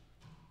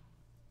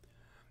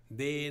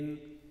 Then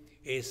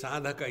a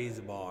sadhaka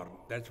is born.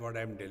 That's what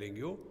I am telling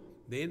you.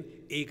 Then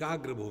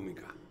ekagra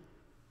bhumika.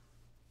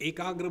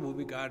 Ekagra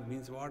bhumika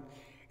means what?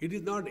 It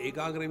is not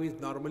ekagra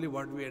means normally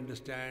what we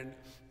understand,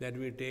 that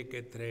we take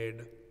a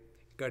thread,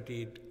 cut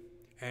it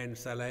and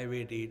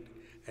salivate it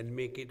and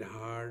make it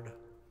hard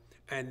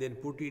and then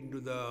put it into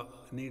the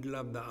needle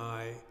of the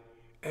eye.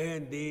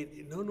 And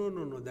then,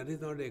 no, that is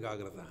not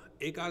ekagrata.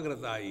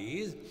 Ekagrata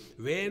is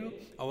when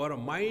our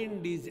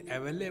mind is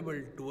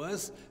available to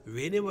us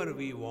whenever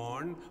we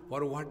want,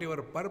 for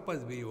whatever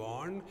purpose we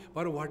want,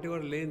 for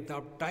whatever length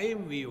of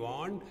time we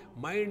want,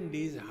 mind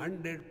is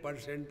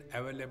 100%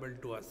 available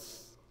to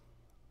us.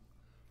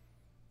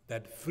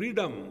 That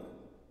freedom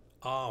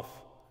of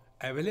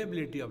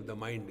availability of the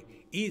mind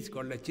is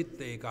called a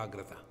chitta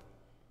ekagrata.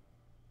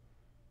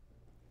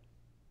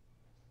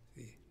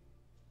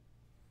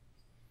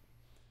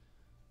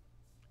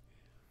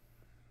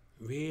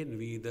 When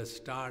we thus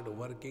start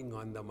working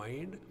on the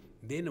mind,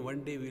 then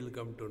one day we will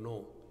come to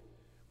know,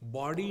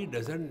 body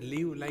doesn't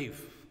live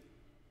life.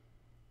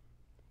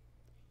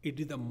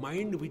 It is the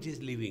mind which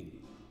is living.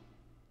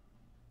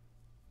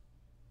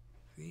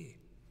 See,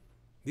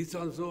 this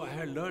also I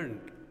have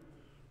learned.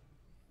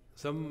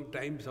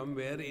 Sometime,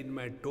 somewhere in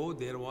my toe,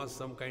 there was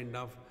some kind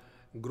of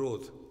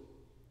growth.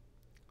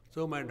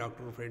 So my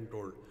doctor friend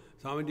told,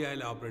 Swamiji,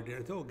 I'll operate it. I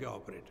said, okay,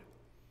 operate.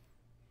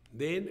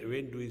 Then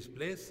went to his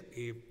place.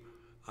 He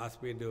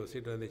asked me to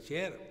sit on the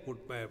chair,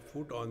 put my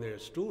foot on the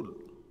stool.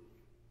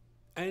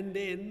 And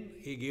then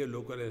he gave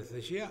local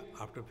anesthesia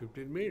after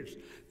 15 minutes.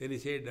 Then he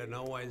said,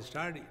 now I'll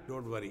start,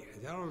 don't worry.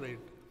 I said, all right.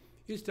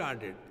 He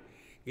started.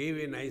 Gave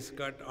a nice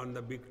cut on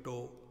the big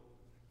toe.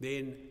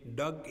 Then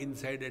dug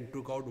inside and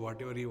took out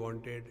whatever he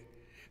wanted.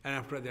 And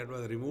after that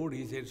was removed,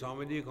 he said,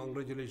 Swamiji,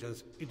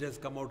 congratulations, it has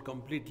come out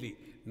completely.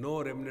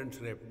 No remnants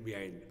left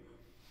behind.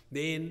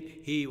 Then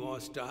he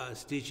was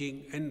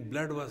stitching and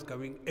blood was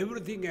coming.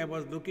 Everything, I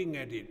was looking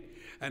at it.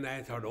 And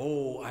I thought,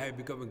 oh, I have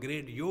become a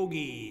great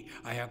yogi.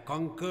 I have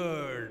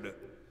conquered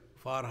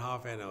for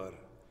half an hour.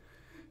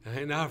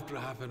 And after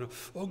half an hour,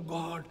 oh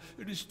God,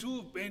 it is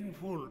too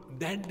painful.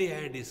 That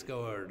day I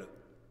discovered,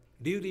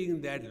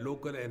 during that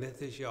local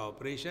anesthesia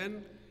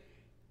operation,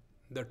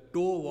 the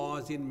toe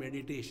was in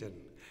meditation.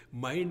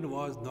 Mind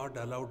was not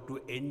allowed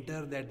to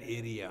enter that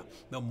area.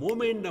 The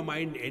moment the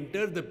mind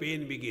enters, the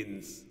pain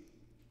begins.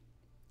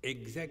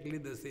 Exactly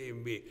the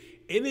same way.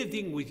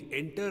 Anything which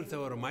enters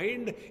our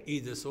mind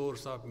is the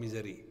source of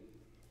misery.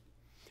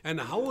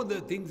 And how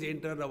the things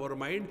enter our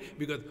mind?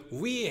 Because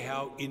we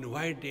have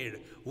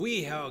invited,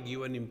 we have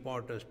given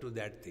importance to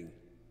that thing.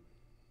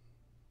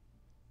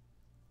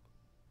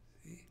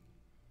 See?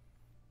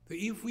 So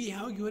if we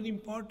have given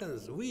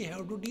importance, we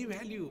have to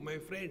devalue, my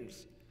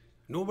friends.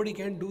 Nobody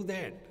can do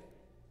that.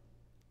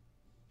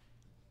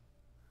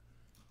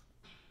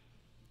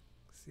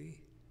 See?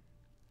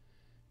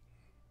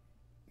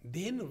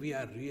 Then we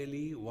are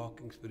really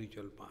walking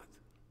spiritual path.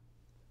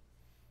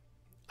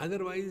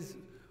 Otherwise,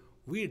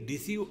 we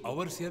deceive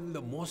ourselves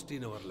the most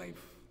in our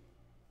life.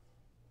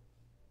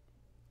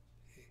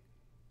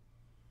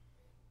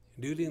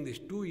 During these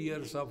 2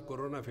 years of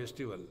Corona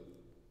festival,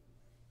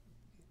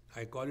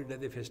 I call it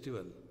as a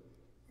festival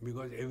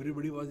because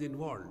everybody was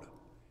involved.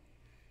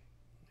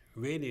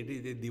 When it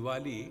is a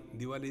Diwali,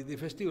 Diwali is a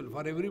festival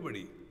for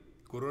everybody.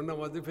 Corona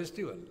was a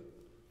festival.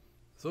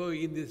 So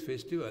in this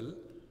festival,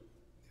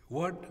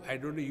 what, I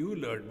don't know you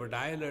learned, but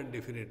I learned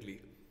definitely.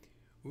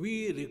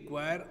 We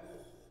require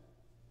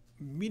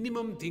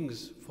minimum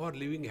things for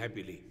living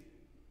happily.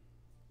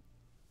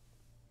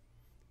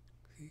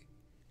 See?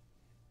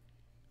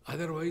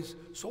 Otherwise,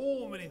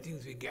 so many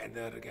things we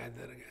gather.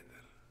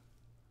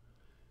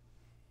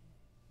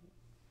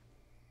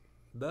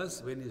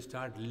 Thus, when you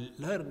start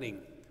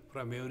learning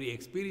from every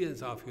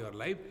experience of your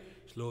life,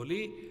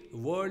 slowly, the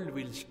world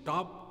will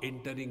stop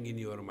entering in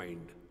your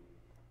mind.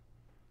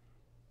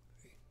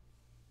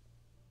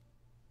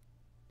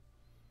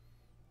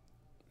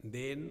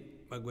 Then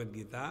Bhagavad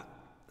Gita,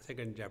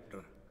 2nd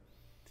chapter.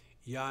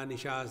 Ya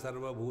nisha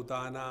sarva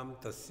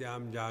bhutanam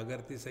tasyam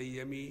jagarti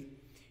sayyami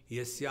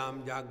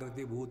yasyam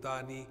jagrati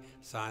bhutani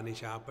sa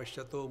nisha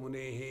pashyato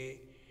munehe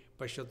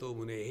Pashyato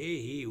Munehe,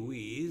 he who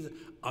is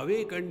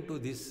awakened to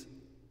this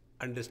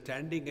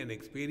understanding and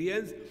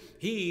experience,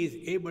 he is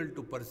able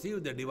to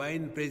perceive the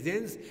divine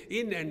presence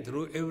in and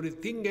through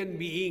everything and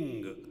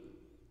being.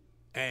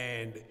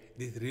 And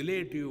this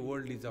relative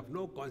world is of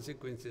no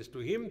consequences to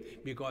him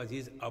because he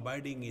is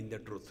abiding in the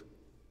truth.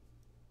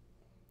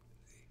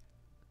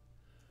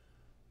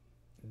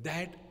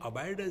 That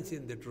abidance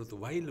in the truth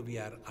while we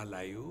are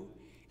alive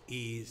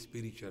is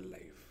spiritual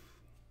life.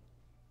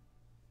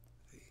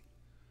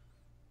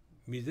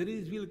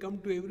 Miseries will come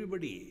to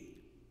everybody,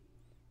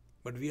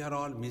 but we are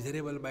all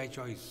miserable by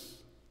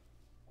choice.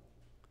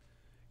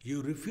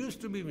 You refuse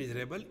to be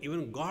miserable,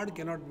 even God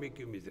cannot make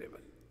you miserable.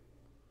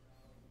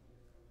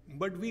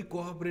 But we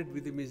cooperate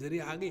with the misery,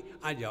 aage,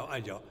 aa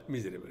jao,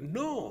 miserable.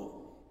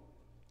 No!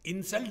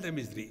 Insult the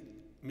misery.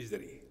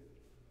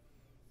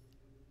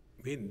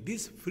 When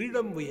this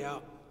freedom we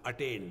have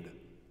attained,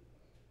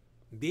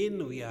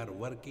 then we are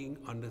working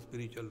on the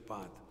spiritual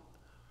path.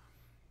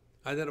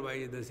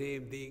 Otherwise, the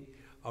same thing,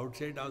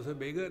 outside also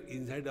beggar,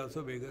 inside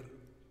also beggar.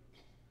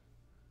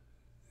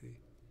 See?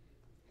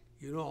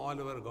 You know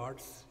all our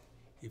gods,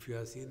 if you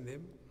have seen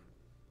them?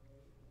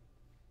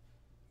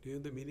 Do you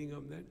know the meaning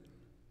of that?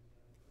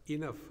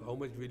 Enough. How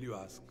much will you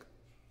ask?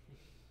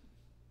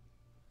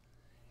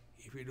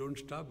 If you don't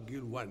stop,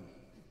 give one.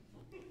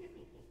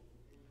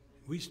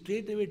 We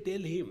straight away tell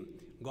him,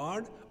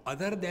 God,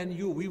 other than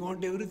you, we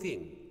want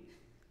everything.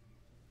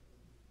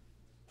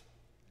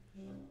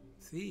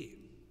 See,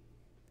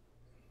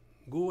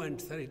 go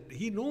and serve.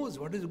 He knows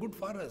what is good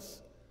for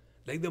us.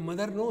 Like the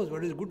mother knows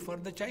what is good for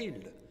the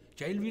child.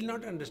 Child will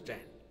not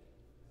understand.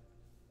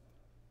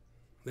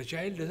 The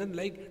child doesn't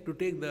like to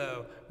take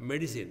the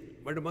medicine,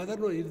 but the mother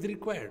knows it's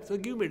required, so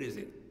give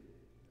medicine.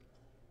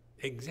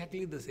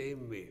 Exactly the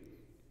same way.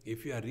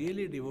 If you are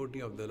really devotee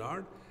of the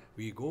Lord,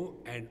 we go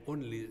and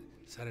only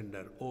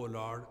surrender. Oh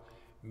Lord,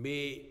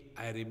 may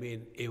I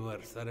remain ever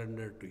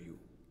surrendered to you.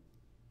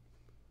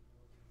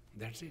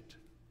 That's it.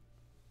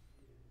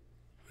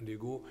 And you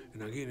go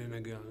and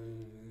again.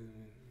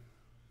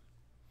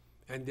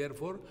 And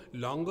therefore,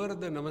 longer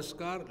the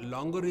namaskar,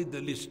 longer is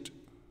the list.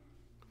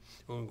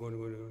 And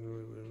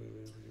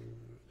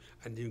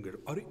you get,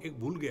 ek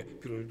bhul gaya.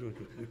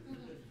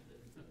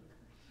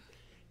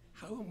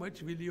 How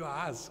much will you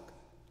ask?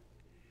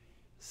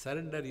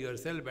 Surrender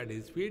yourself at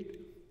his feet.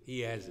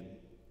 He has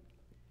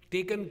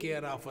taken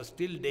care of us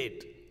till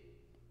date.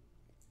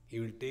 He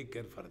will take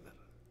care further.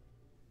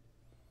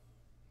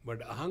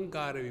 But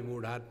ahankara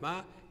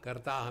vimudhatma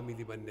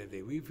kartahamiti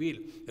banyate. We feel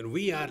that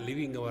we are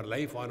living our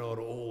life on our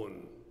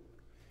own.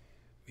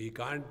 We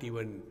can't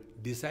even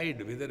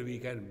decide whether we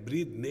can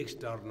breathe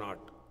next or not.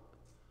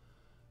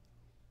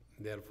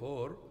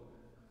 Therefore,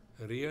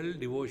 real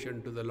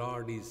devotion to the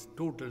Lord is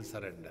total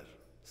surrender.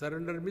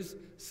 Surrender means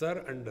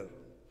surrender,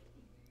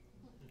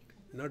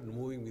 not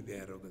moving with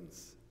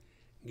arrogance.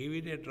 Give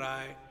it a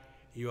try.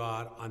 You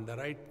are on the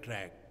right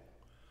track.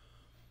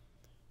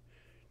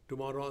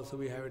 Tomorrow also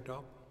we have a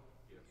talk?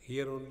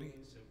 Here only?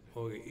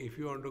 Okay. If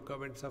you want to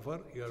come and suffer,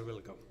 you are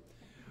welcome.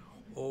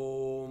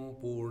 Om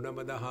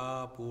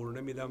Purnamadaha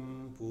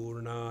Purnamidam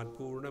Purnat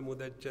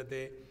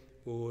Purnamudachyate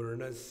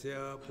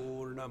Purnasya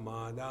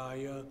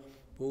Purnamadaya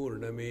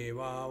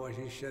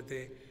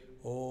Purnamevavashishyate.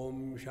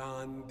 Om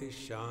Shanti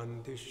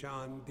Shanti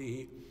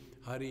Shanti.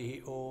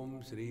 Hari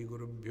Om Sri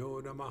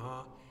Gurubhyo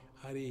Namaha.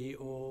 Hari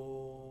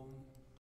Om.